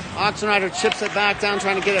 Oxenrider chips it back down,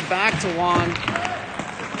 trying to get it back to Juan.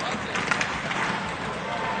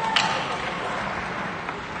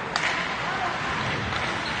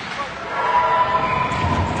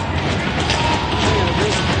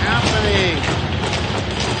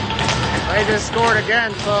 They just scored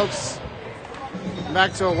again, folks.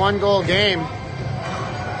 Back to a 1-goal game.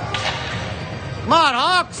 Come on,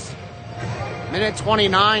 Hawks! Minute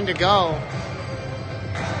 29 to go.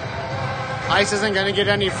 Ice isn't going to get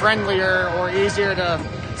any friendlier or easier to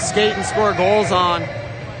skate and score goals on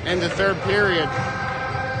in the third period.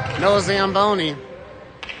 No Zamboni.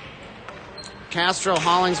 Castro,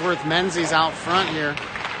 Hollingsworth, Menzies out front here.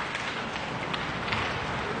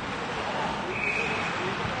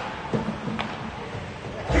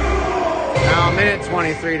 Now, minute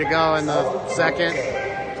 23 to go in the second.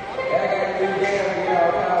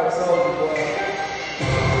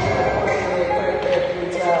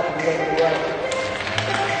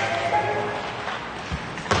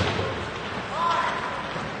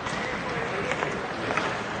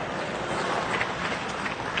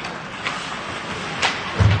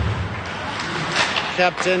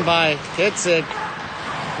 kept in by Hitzig.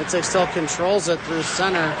 Hitzig still controls it through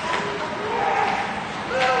center.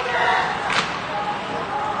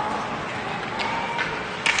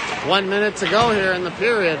 One minute to go here in the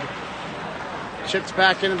period. Chips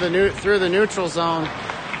back into through the neutral zone.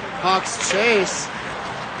 Hawks chase.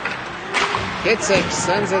 Hitzig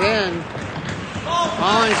sends it in.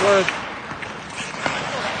 Hollingsworth.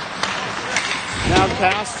 Now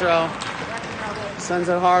Castro sends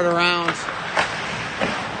it hard around.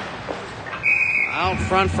 Out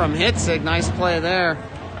front from Hitzig. Nice play there.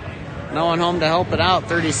 No one home to help it out.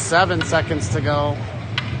 37 seconds to go.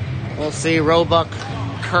 We'll see Roebuck,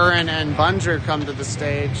 Curran, and Bunger come to the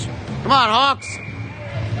stage. Come on, Hawks!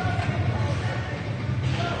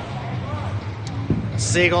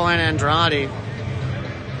 Siegel and Andrade.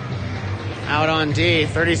 Out on D.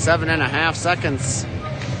 37 and a half seconds.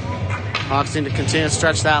 Hawks need to continue to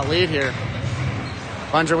stretch that lead here.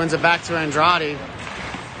 Bunger wins it back to Andrade.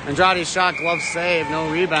 Andrade's shot, glove save, no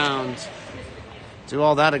rebound. Do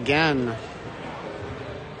all that again.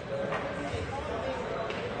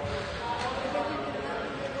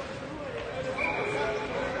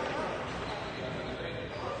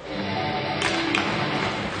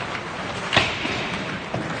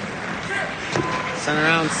 Sent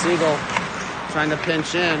around Siegel, trying to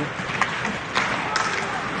pinch in.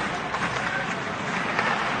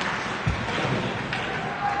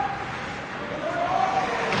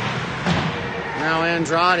 Now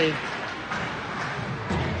Andrade.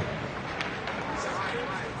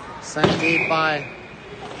 Sent deep by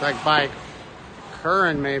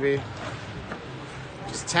Curran, maybe.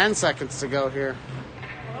 Just 10 seconds to go here.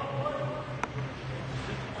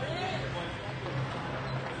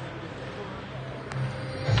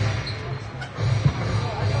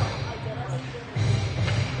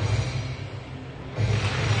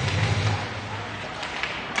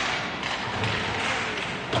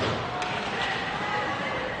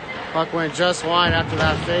 Puck went just wide after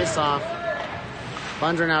that face-off.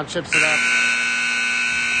 Bunger now chips it up.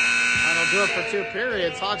 That'll do it for 2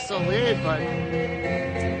 periods. Hawks still lead, but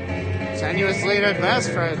tenuous lead at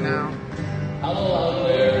best right now. Hello out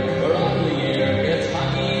there, we're on the air. It's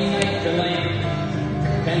hockey night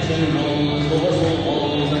tonight. Tension rolls, the whistle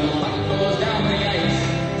blows, and the puck goes down the ice.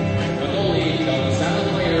 The goalie comes and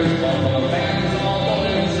the players bump, the fans all go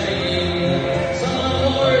insane.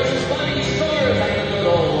 Some scores, funny scores, like a good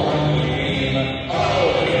old hockey game. Oh,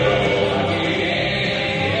 the good old hockey game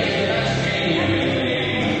is the best game you can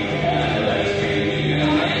name. And the best game you can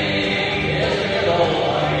name is the good old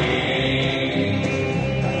hockey game.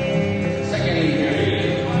 Second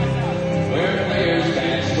period, where players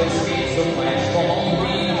dance with skates of flash, the home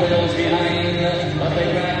team trails behind, but they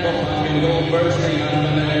grab the puck and go bursting up,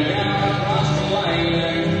 and they're down across the line.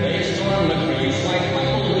 They storm the crease like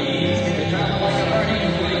tumbleweeds, they travel like a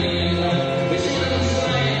burning flame. We see them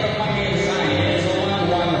inside, the puck inside is a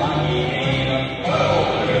 1-1 hockey game. Oh,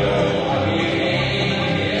 the good old hockey game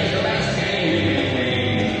is the best game you can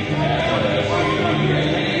name. And the best game you can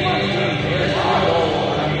name is the good old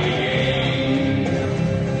hockey game.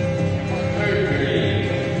 Third period,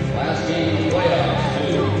 last game of playoffs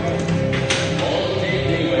too. All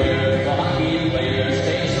safety where the hockey players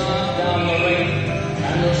face off down the rink,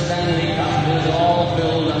 and the Stanley Cup is all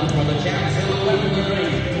filled up for the champs who win the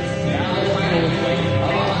drink. Now the final play of a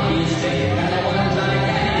hockey stick and a one-time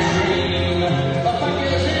candy stream. The puck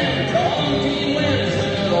is in, the home team wins the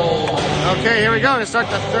good old hockey. Okay, here we go to start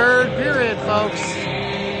the third period, folks.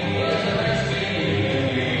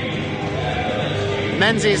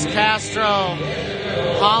 Menzies, Castro,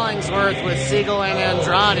 Hollingsworth with Siegel and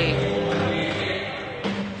Andrade.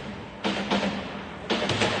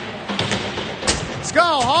 Let's go,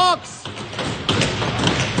 Hawks!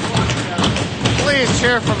 Please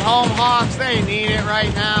cheer from home, Hawks. They need it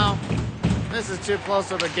right now. This is too close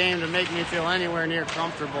of a game to make me feel anywhere near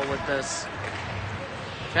comfortable with this.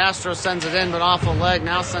 Castro sends it in, but off a leg,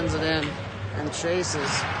 now sends it in and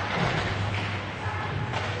chases.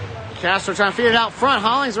 Castro trying to feed it out front.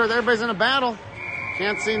 Hollingsworth, everybody's in a battle.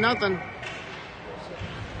 Can't see nothing.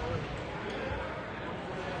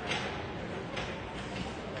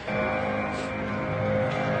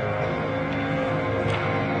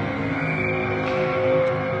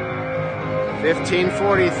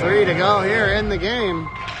 .43 to go here in the game.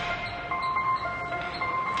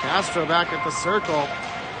 Castro back at the circle.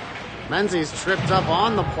 Menzies tripped up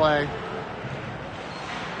on the play.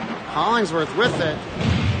 Hollingsworth with it.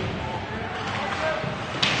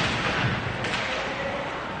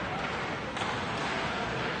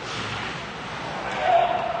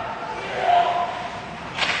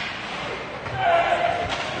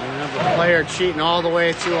 player cheating all the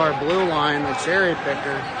way to our blue line, the cherry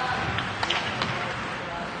picker.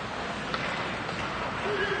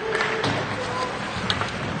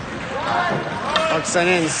 Puck sent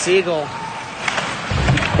in, Siegel.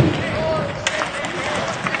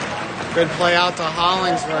 Good play out to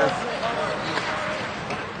Hollingsworth.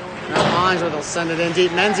 Now Hollingsworth will send it in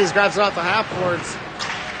deep. Menzies grabs it off the half boards.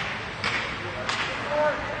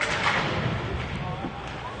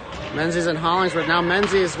 Menzies and Hollingsworth. Now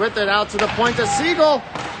Menzies with it out to the point to Siegel.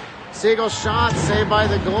 Siegel shot saved by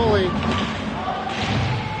the goalie.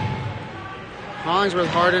 Hollingsworth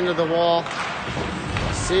hard into the wall.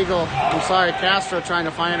 Castro trying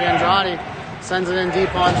to find Andrade. Sends it in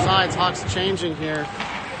deep on sides. Hawks changing here.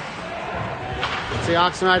 See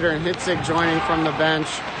Oxenrider and Hitzig joining from the bench.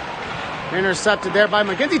 Intercepted there by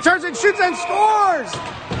McGinty. Turns and shoots and scores!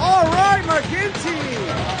 All right,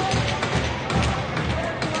 McGinty!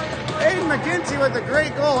 Aiden McGinty with a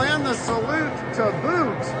great goal and the salute to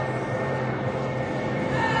boot.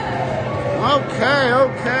 Okay.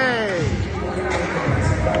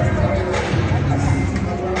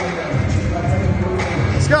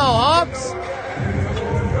 Let's go, Hawks.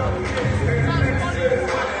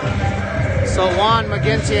 So Juan,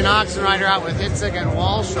 McGinty, and Oxenrider out with Hitzig and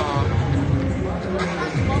Walshaw.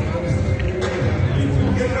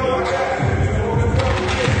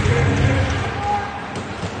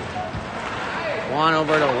 Juan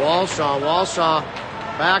over to Walshaw. Walshaw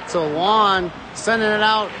back to Juan, sending it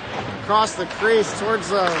out across the crease towards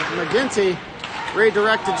McGinty.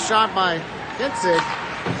 Redirected shot by Hitzig.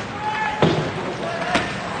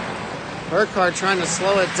 Burkhardt trying to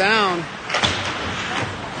slow it down.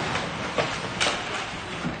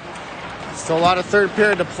 Still a lot of third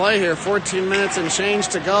period to play here. 14 minutes and change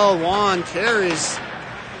to go. Juan carries.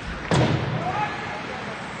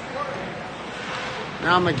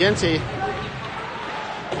 Now McGinty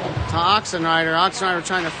to Oxenrider. Oxenrider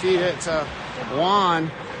trying to feed it to Juan.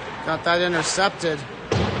 Got that intercepted.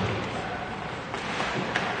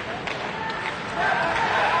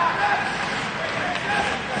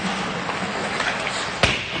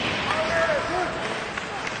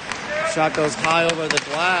 Shot goes high over the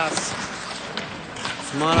glass.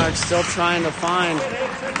 Monarch still trying to find.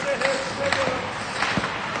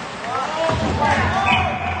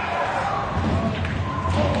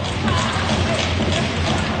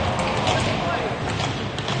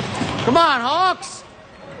 Come on, Hawks!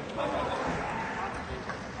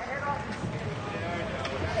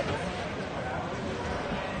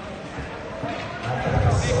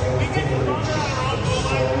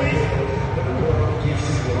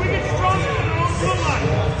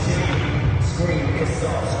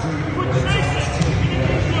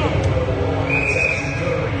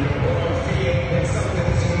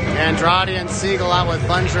 Andrade and Siegel out with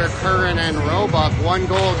Bunger, Curran, and Roebuck. 1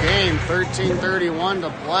 goal game, 13:31 to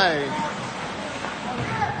play.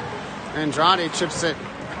 Andrade chips it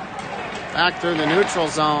back through the neutral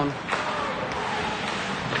zone.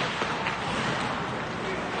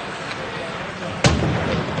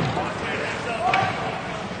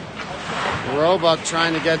 Roebuck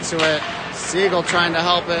trying to get to it. Siegel trying to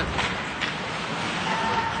help it.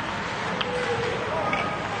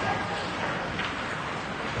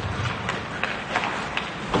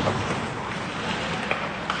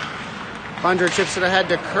 Bunger chips it ahead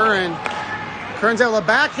to Curran. Curran's able to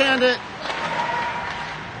backhand it.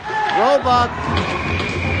 Roebuck.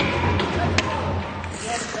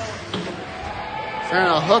 There's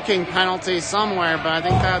a hooking penalty somewhere, but I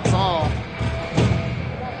think that's all.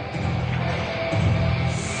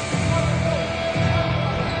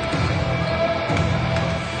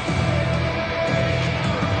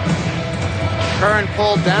 Curran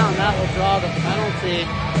pulled down. That will draw the penalty.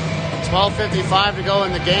 12:55 to go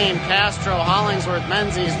in the game. Castro, Hollingsworth,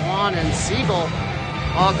 Menzies, Juan, and Siegel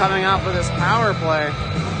all coming out for this power play.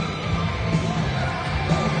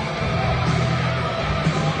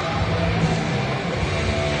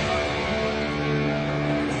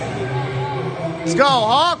 Let's go,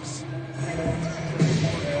 Hawks!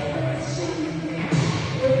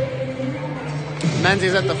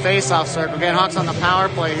 Menzies at the face-off circle. Again, Hawks on the power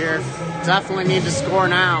play here. Definitely need to score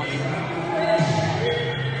now.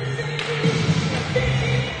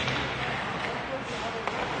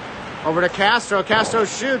 Over to Castro. Castro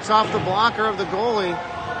shoots off the blocker of the goalie.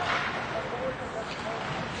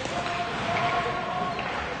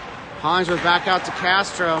 Hollingsworth back out to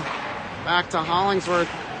Castro. Back to Hollingsworth.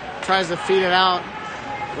 Tries to feed it out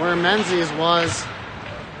where Menzies was.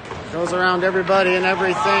 Goes around everybody and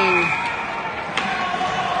everything.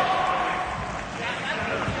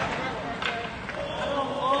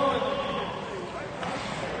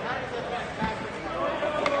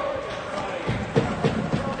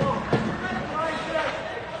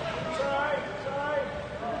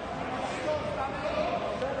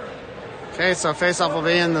 Okay, so faceoff will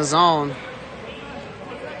be in the zone.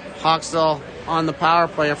 Hawks still on the power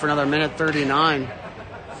play for another minute 39.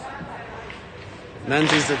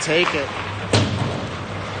 Menzies to take it.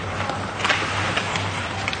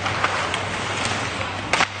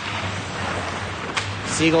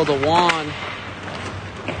 Siegel to Juan.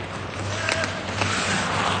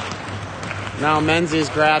 Now Menzies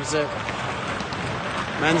grabs it.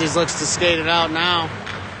 Menzies looks to skate it out now.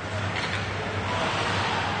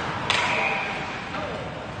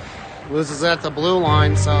 Loses at the blue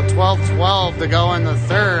line, so 12-12 to go in the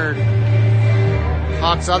third.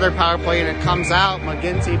 Hawks other power play, and it comes out.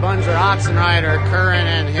 McGinty, Bunger, Oxenrider, Curran,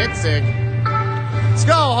 and Hitzig. Let's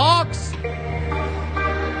go, Hawks!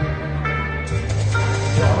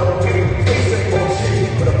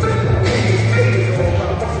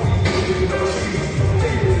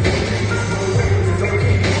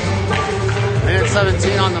 Minute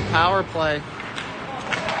 17 on the power play.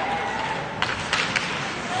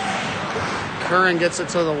 Curran gets it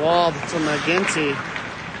to the wall to McGinty.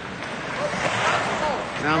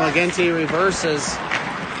 Now McGinty reverses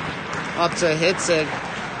up to Hitzig.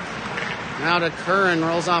 Now to Curran,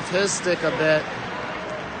 rolls off his stick a bit.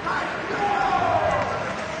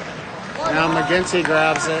 Now McGinty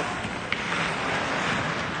grabs it.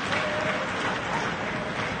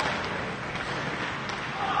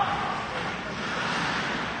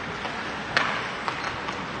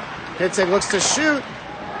 Hitzig looks to shoot.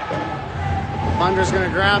 Bunder's going to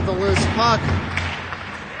grab the loose puck.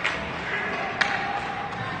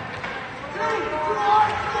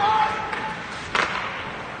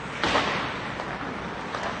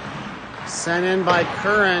 Sent in by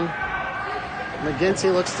Curran.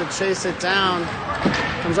 McGinty looks to chase it down.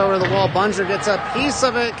 Comes over the wall. Bunger gets a piece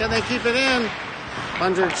of it. Can they keep it in?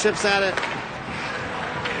 Bunger chips at it.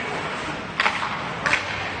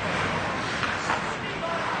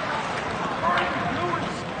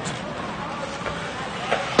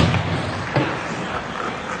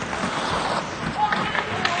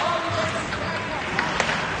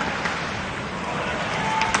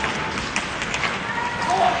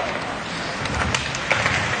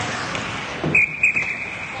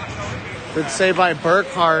 Good save by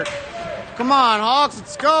Burkhart. Come on, Hawks,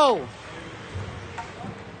 let's go.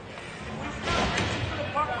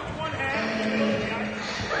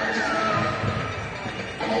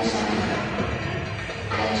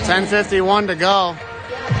 $10:51 to go.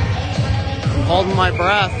 I'm holding my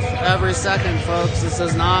breath every second, folks. This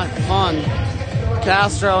is not fun.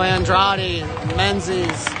 Castro, Andrade,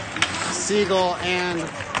 Menzies, Siegel, and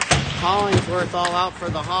Hollingsworth all out for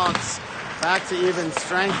the Hawks. Back to even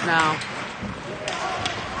strength now.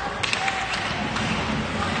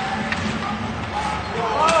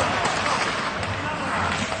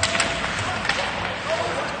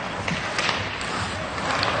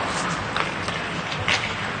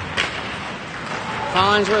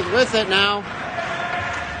 Hollingsworth with it now.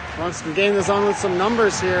 Wants to gain the zone with some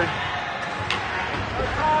numbers here.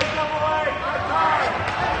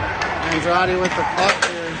 Andrade with the puck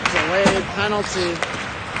here. Delayed penalty.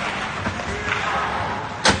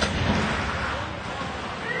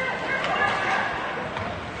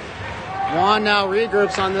 Juan now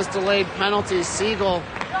regroups on this delayed penalty. Siegel.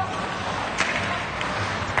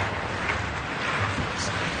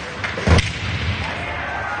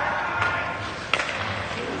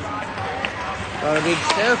 Gotta be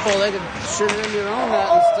careful. They could shoot it into their own net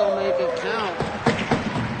and still make it count.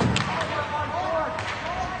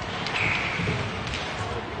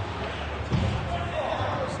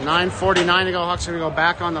 It's 9:49 to go. Hawks are going to go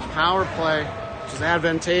back on the power play, which is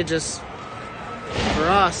advantageous for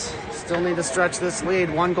us. Still need to stretch this lead.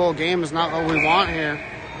 1-goal game is not what we want here.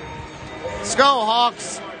 Let's go,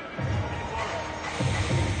 Hawks.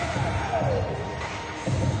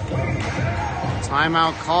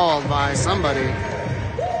 Timeout called by somebody.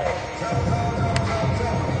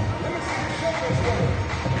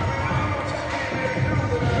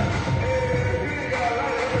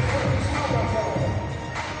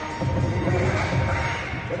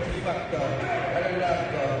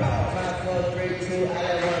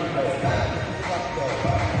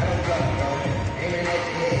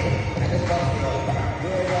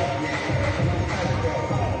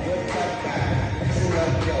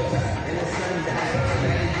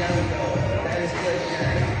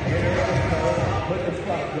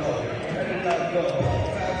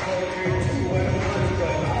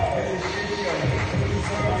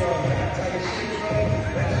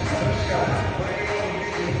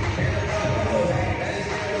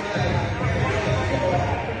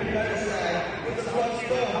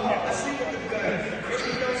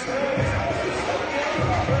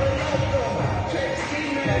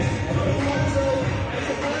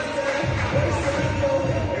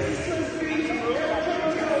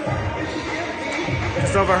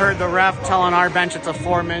 Just overheard the ref telling our bench it's a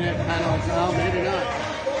 4-minute penalty. No, maybe not.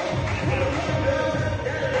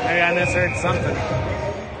 Maybe I misheard something.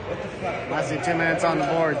 I see 2 minutes on the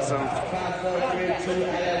board, so.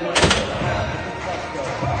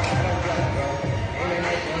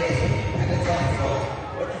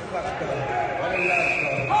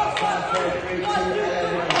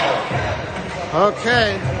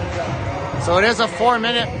 Okay, so it is a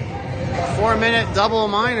 4-minute double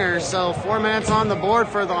minor. So 4 minutes on the board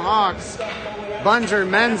for the Hawks. Bunger,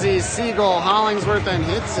 Menzies, Siegel, Hollingsworth, and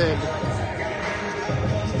Hitzig.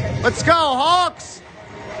 Let's go, Hawks!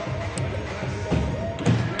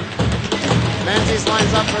 Menzies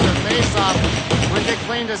lines up for the face-off. Wins it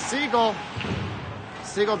clean to Siegel.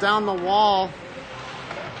 Siegel down the wall.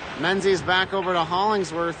 Menzies back over to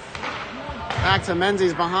Hollingsworth. Back to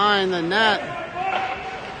Menzies behind the net.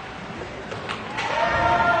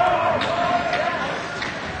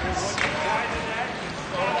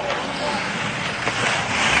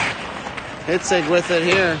 Hitzig with it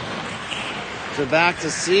here. So back to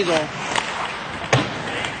Siegel.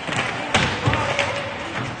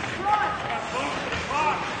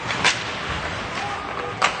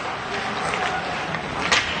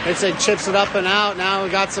 Hitzig chips it up and out. Now we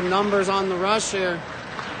got some numbers on the rush here.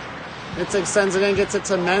 Hitzig sends it in, gets it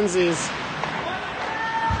to Menzies.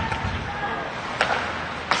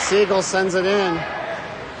 Siegel sends it in.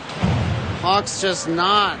 Hawks just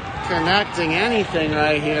not connecting anything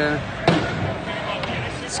right here.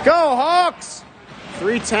 Let's go, Hawks!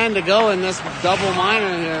 3:10 to go in this double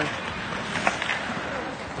minor here.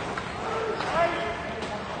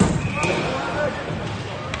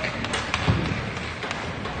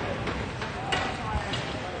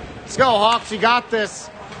 Let's go, Hawks, you got this.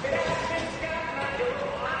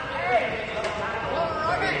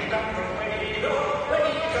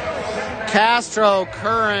 Castro,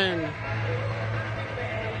 Curran,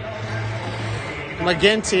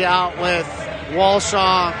 McGinty out with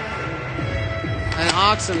Walshaw and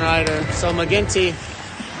Oxenrider. So McGinty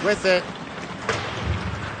with it.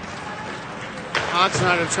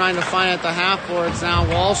 Oxenrider trying to find at the half boards now.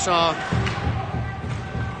 Walshaw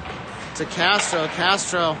to Castro.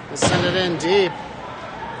 Castro will send it in deep.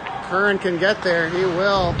 Curran can get there. He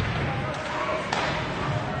will.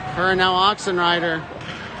 Curran now Oxenrider.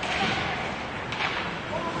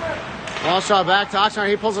 Walshaw back to Oxenrider.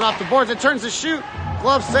 He pulls it off the boards. It turns to shoot.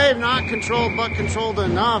 Glove save, not controlled, but controlled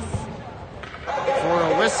enough for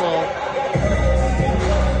a whistle.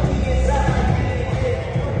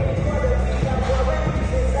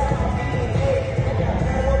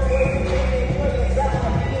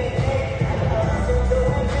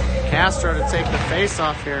 Castro to take the face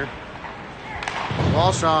off here.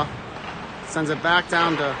 Walshaw sends it back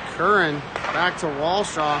down to Curran. Back to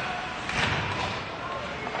Walshaw.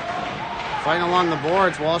 Fighting along the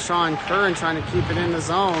boards, Walshaw and Curran trying to keep it in the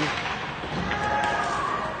zone.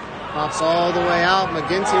 Pops all the way out.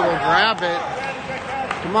 McGinty will grab it.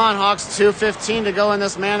 Come on, Hawks, 2:15 to go in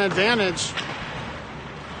this man advantage.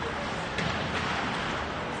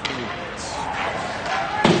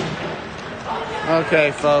 Okay,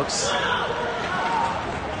 folks.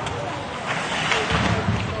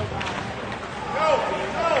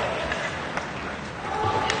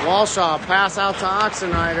 Walshaw, pass out to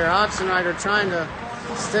Oxenrider. Oxenrider trying to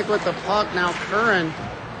stick with the puck. Now Curran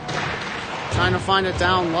trying to find it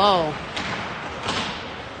down low.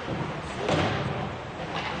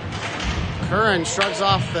 Curran shrugs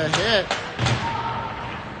off the hit.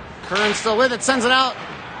 Curran still with it, sends it out.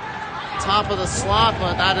 Top of the slot,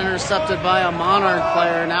 but that intercepted by a Monarch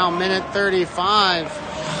player. Now minute 35.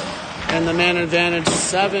 And the man advantage,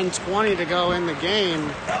 7:20 to go in the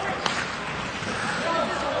game.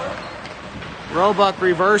 Roebuck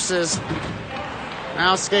reverses.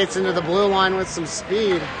 Now skates into the blue line with some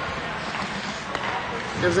speed.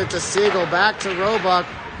 Gives it to Siegel. Back to Roebuck.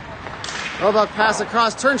 Roebuck pass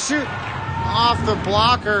across. Turn, shoot. Off the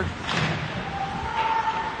blocker.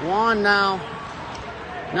 One now.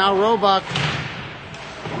 Now Roebuck.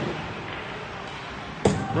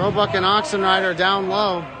 Roebuck and Oxenrider down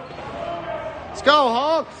low. Let's go,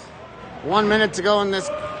 Hawks. 1 minute to go in this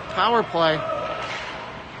power play.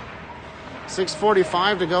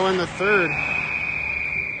 6:45 to go in the third.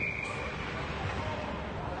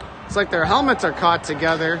 It's like their helmets are caught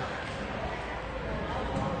together.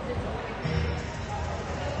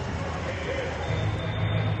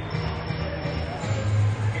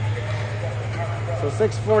 So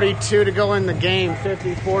 6:42 to go in the game.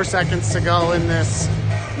 54 seconds to go in this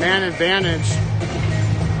man advantage.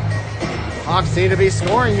 Hawks need to be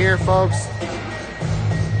scoring here, folks.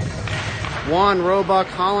 One, Roebuck,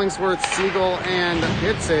 Hollingsworth, Siegel, and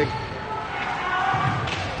Hitzig.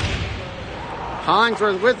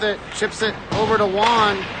 Hollingsworth with it, chips it over to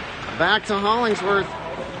Juan. Back to Hollingsworth.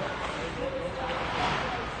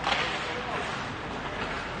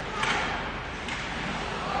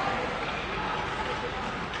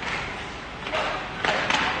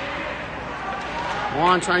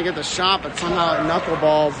 Juan trying to get the shot, but somehow it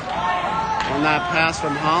knuckleballed on that pass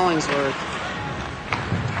from Hollingsworth.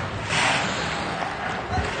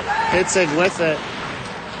 Hitzig with it.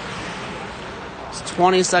 It's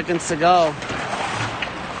 20 seconds to go.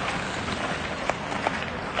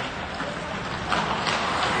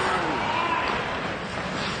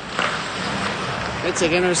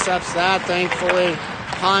 Hitzig intercepts that, thankfully.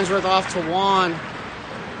 Hollingsworth off to Juan.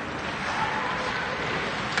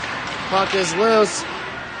 Puck is loose.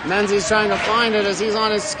 Menzies trying to find it as he's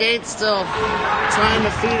on his skates still, trying to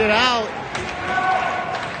feed it out.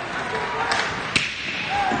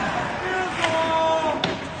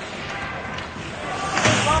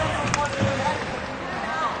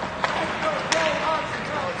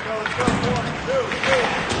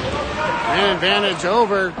 And advantage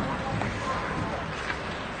over.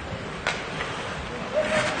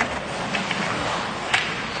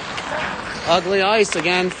 Ugly ice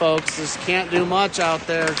again, folks. Just can't do much out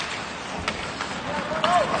there.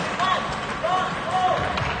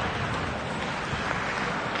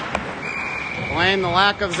 Blame the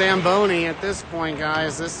lack of Zamboni at this point,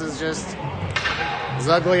 guys. This is just as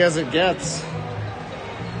ugly as it gets.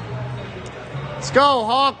 Let's go,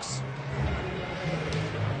 Hawks!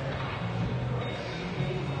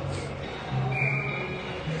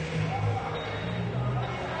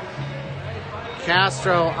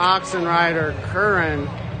 Castro, Oxenrider, Curran,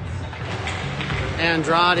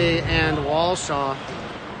 Andrade, and Walshaw.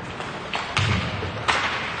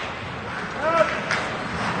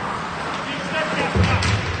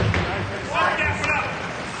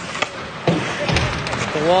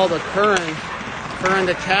 The wall to Curran. Curran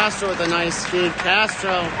to Castro with a nice feed.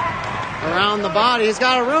 Castro around the body. He's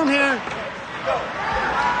got a room here.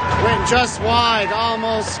 Went just wide.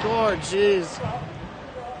 Almost scored. Jeez.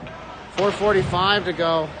 4:45 to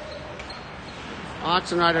go.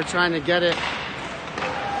 Oxenrider trying to get it.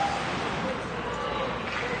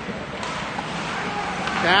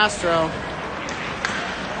 Castro.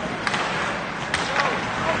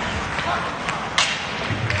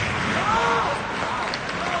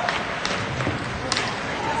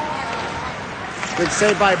 Good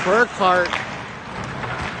save by Burkhart.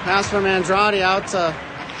 Pass from Andrade out to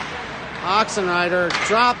Oxenrider.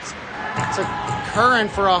 Dropped to Curran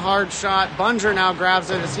for a hard shot. Bunger now grabs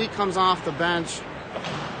it as he comes off the bench.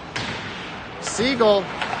 Siegel.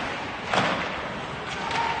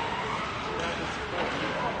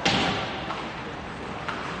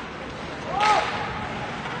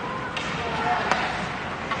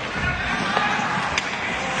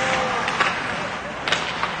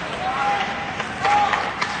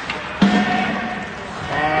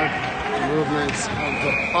 Movements of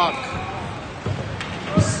the puck.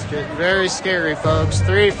 Very scary, folks.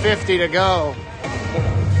 3:50 to go.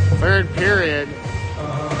 Third period.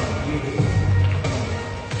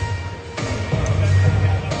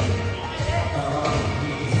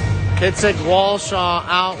 Hitzig, Walshaw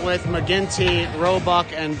out with McGinty, Roebuck,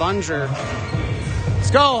 and Bunger. Let's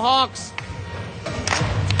go, Hawks!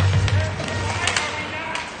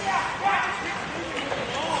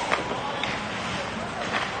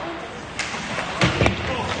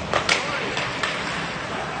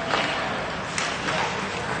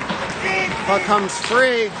 Puck comes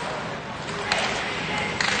free.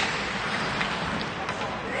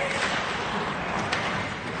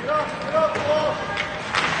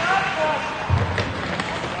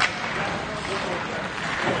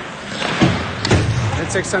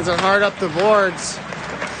 Hitzig sends it hard up the boards.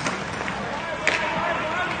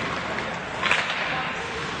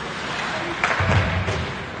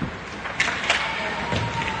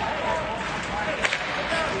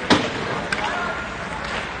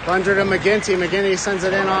 Bunger to McGinty. McGinty sends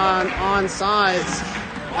it in on sides.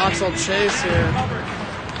 Hawks will chase here.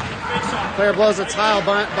 Player blows a tile.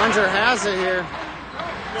 Bunger has it here.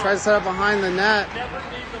 Tries to set up behind the net. Never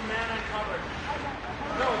leave the man uncovered.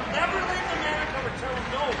 No, never leave the man uncovered. Tell him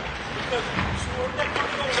no. Because when they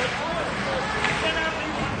come go, let's go. You cannot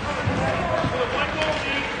leave uncovered. With a one-goal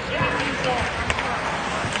lead in a team zone.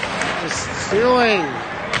 Just stealing.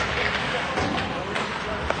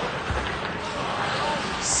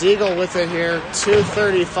 Siegel with it here.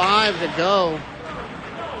 2:35 to go.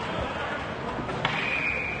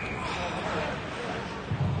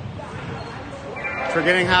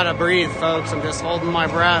 Forgetting how to breathe, folks. I'm just holding my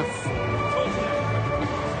breath.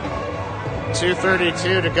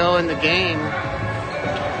 2:32 to go in the game.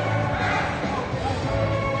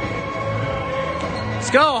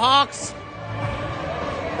 Let's go, Hawks.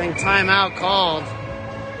 I think timeout called.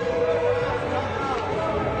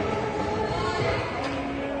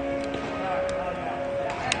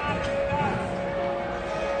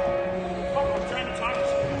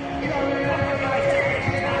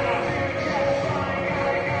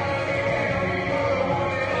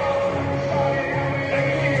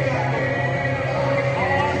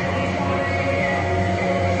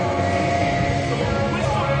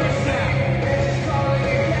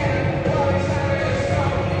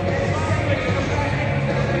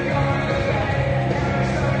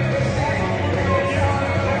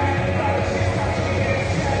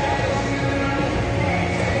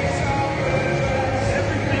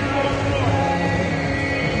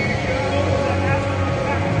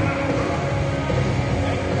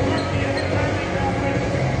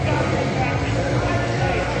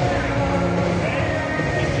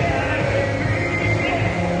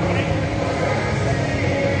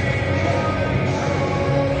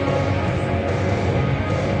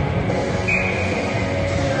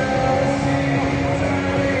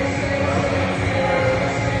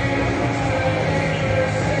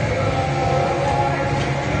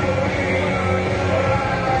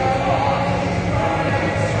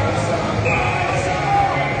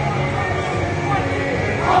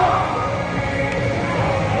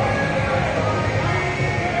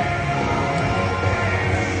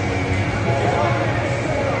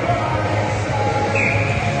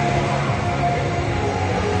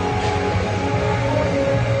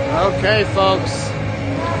 Okay, folks,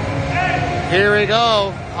 here we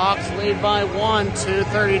go. Hawks lead by 1,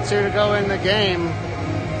 2:32 to go in the game.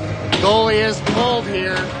 Goalie is pulled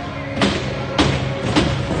here.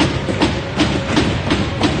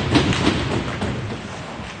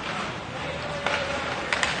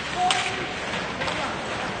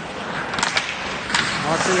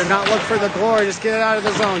 Hawks did not look for the glory. Just get it out of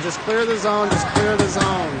the zone. Just clear the zone. Just clear the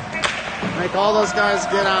zone. Make all those guys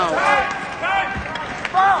get out.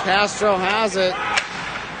 Castro has it.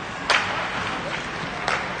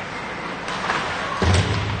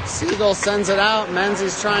 Siegel sends it out.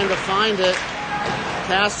 Menzies trying to find it.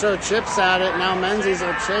 Castro chips at it. Now Menzies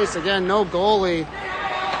will chase. Again, no goalie.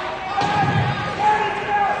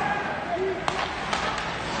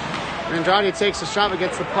 Andrade takes a shot but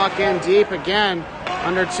gets the puck in deep again.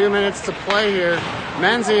 Under 2 minutes to play here.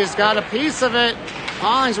 Menzies got a piece of it.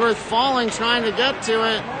 Hollingsworth falling, trying to get to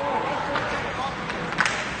it.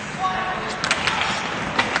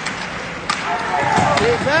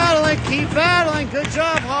 Keep battling. Good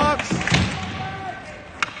job, Hawks.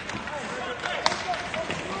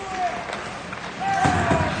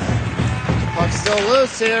 Puck's still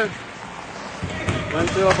loose here. Went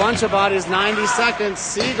through a bunch of bodies, 90 seconds.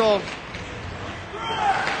 Siegel.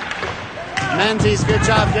 Menzies, good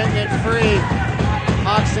job getting it free.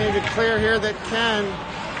 Hawks need to clear here that can.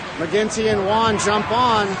 McGinty and Juan jump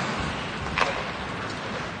on.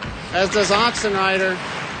 As does Oxenrider.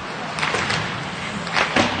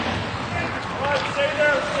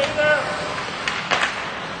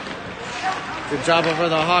 Good job over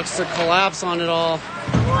the Hawks to collapse on it all.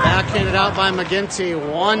 Backhanded out by McGinty.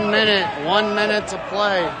 1 minute to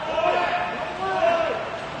play.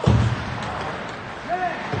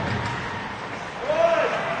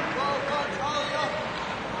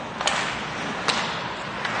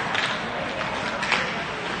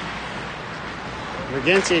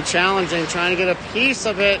 McGinty challenging, trying to get a piece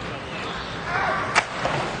of it.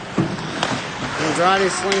 Andrade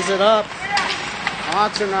slings it up.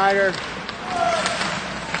 Oxenrider.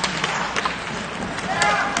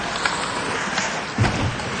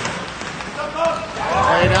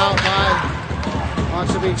 Played out by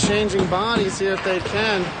Hawks should be changing bodies here if they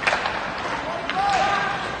can.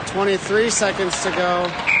 23 seconds to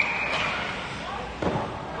go.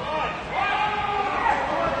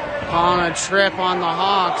 On a trip on the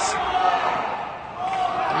Hawks.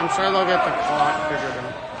 I'm sure they'll get the clock figured out.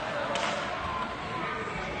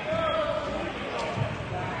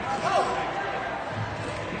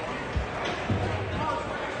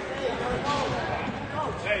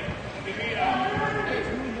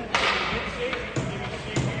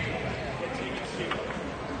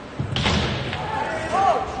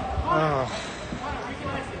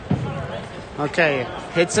 Okay,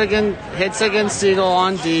 hits against Siegel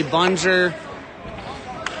on D, Bunger,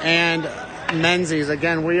 and Menzies.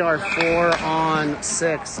 Again, we are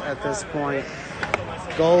 4-on-6 at this point.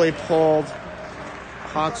 Goalie pulled.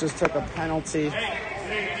 Hawks just took a penalty.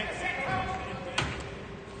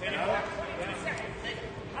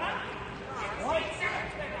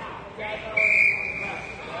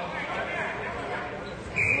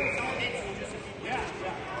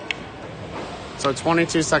 So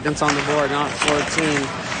 22 seconds on the board, not 14.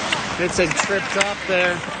 Hitzig tripped up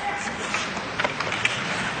there.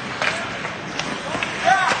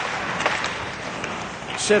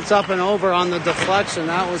 Shipped up and over on the deflection.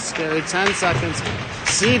 That was scary. 10 seconds.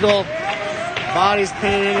 Siegel, body's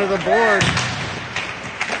pinning into the board.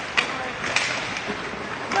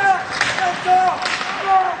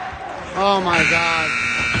 Oh my God.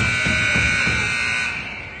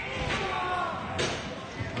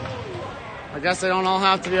 I guess they don't all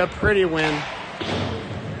have to be a pretty win.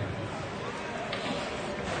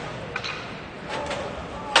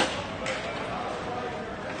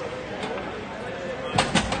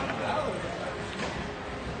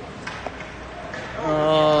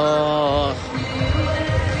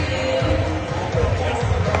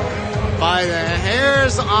 By the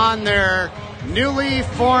hairs on their newly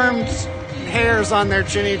formed hairs on their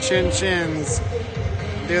chinny chin chins,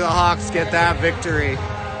 do the Hawks get that victory?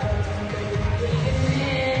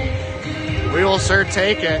 We will sure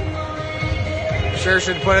take it. Sure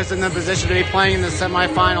should put us in the position to be playing in the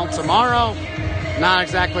semifinal tomorrow. Not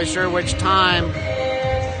exactly sure which time,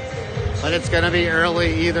 but it's going to be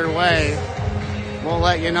early either way. We'll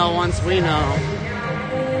let you know once we know.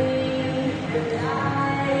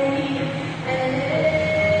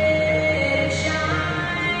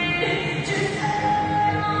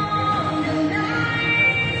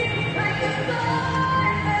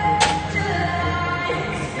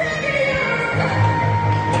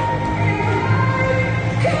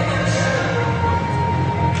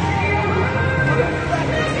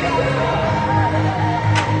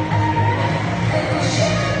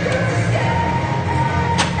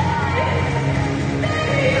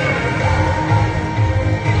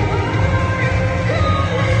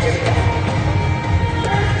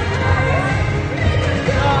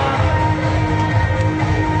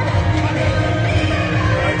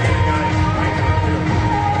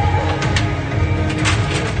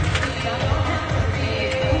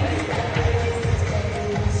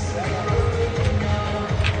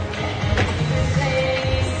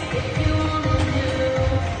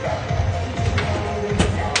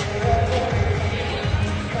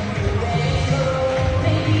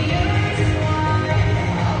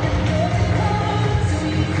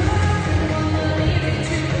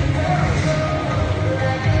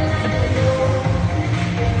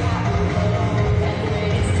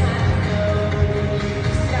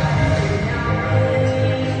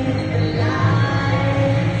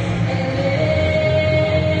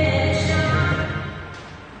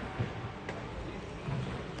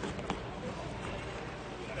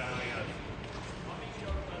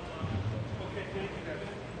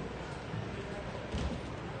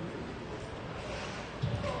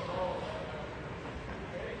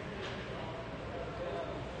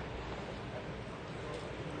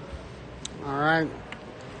 All right.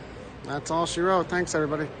 That's all she wrote. Thanks,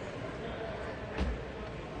 everybody.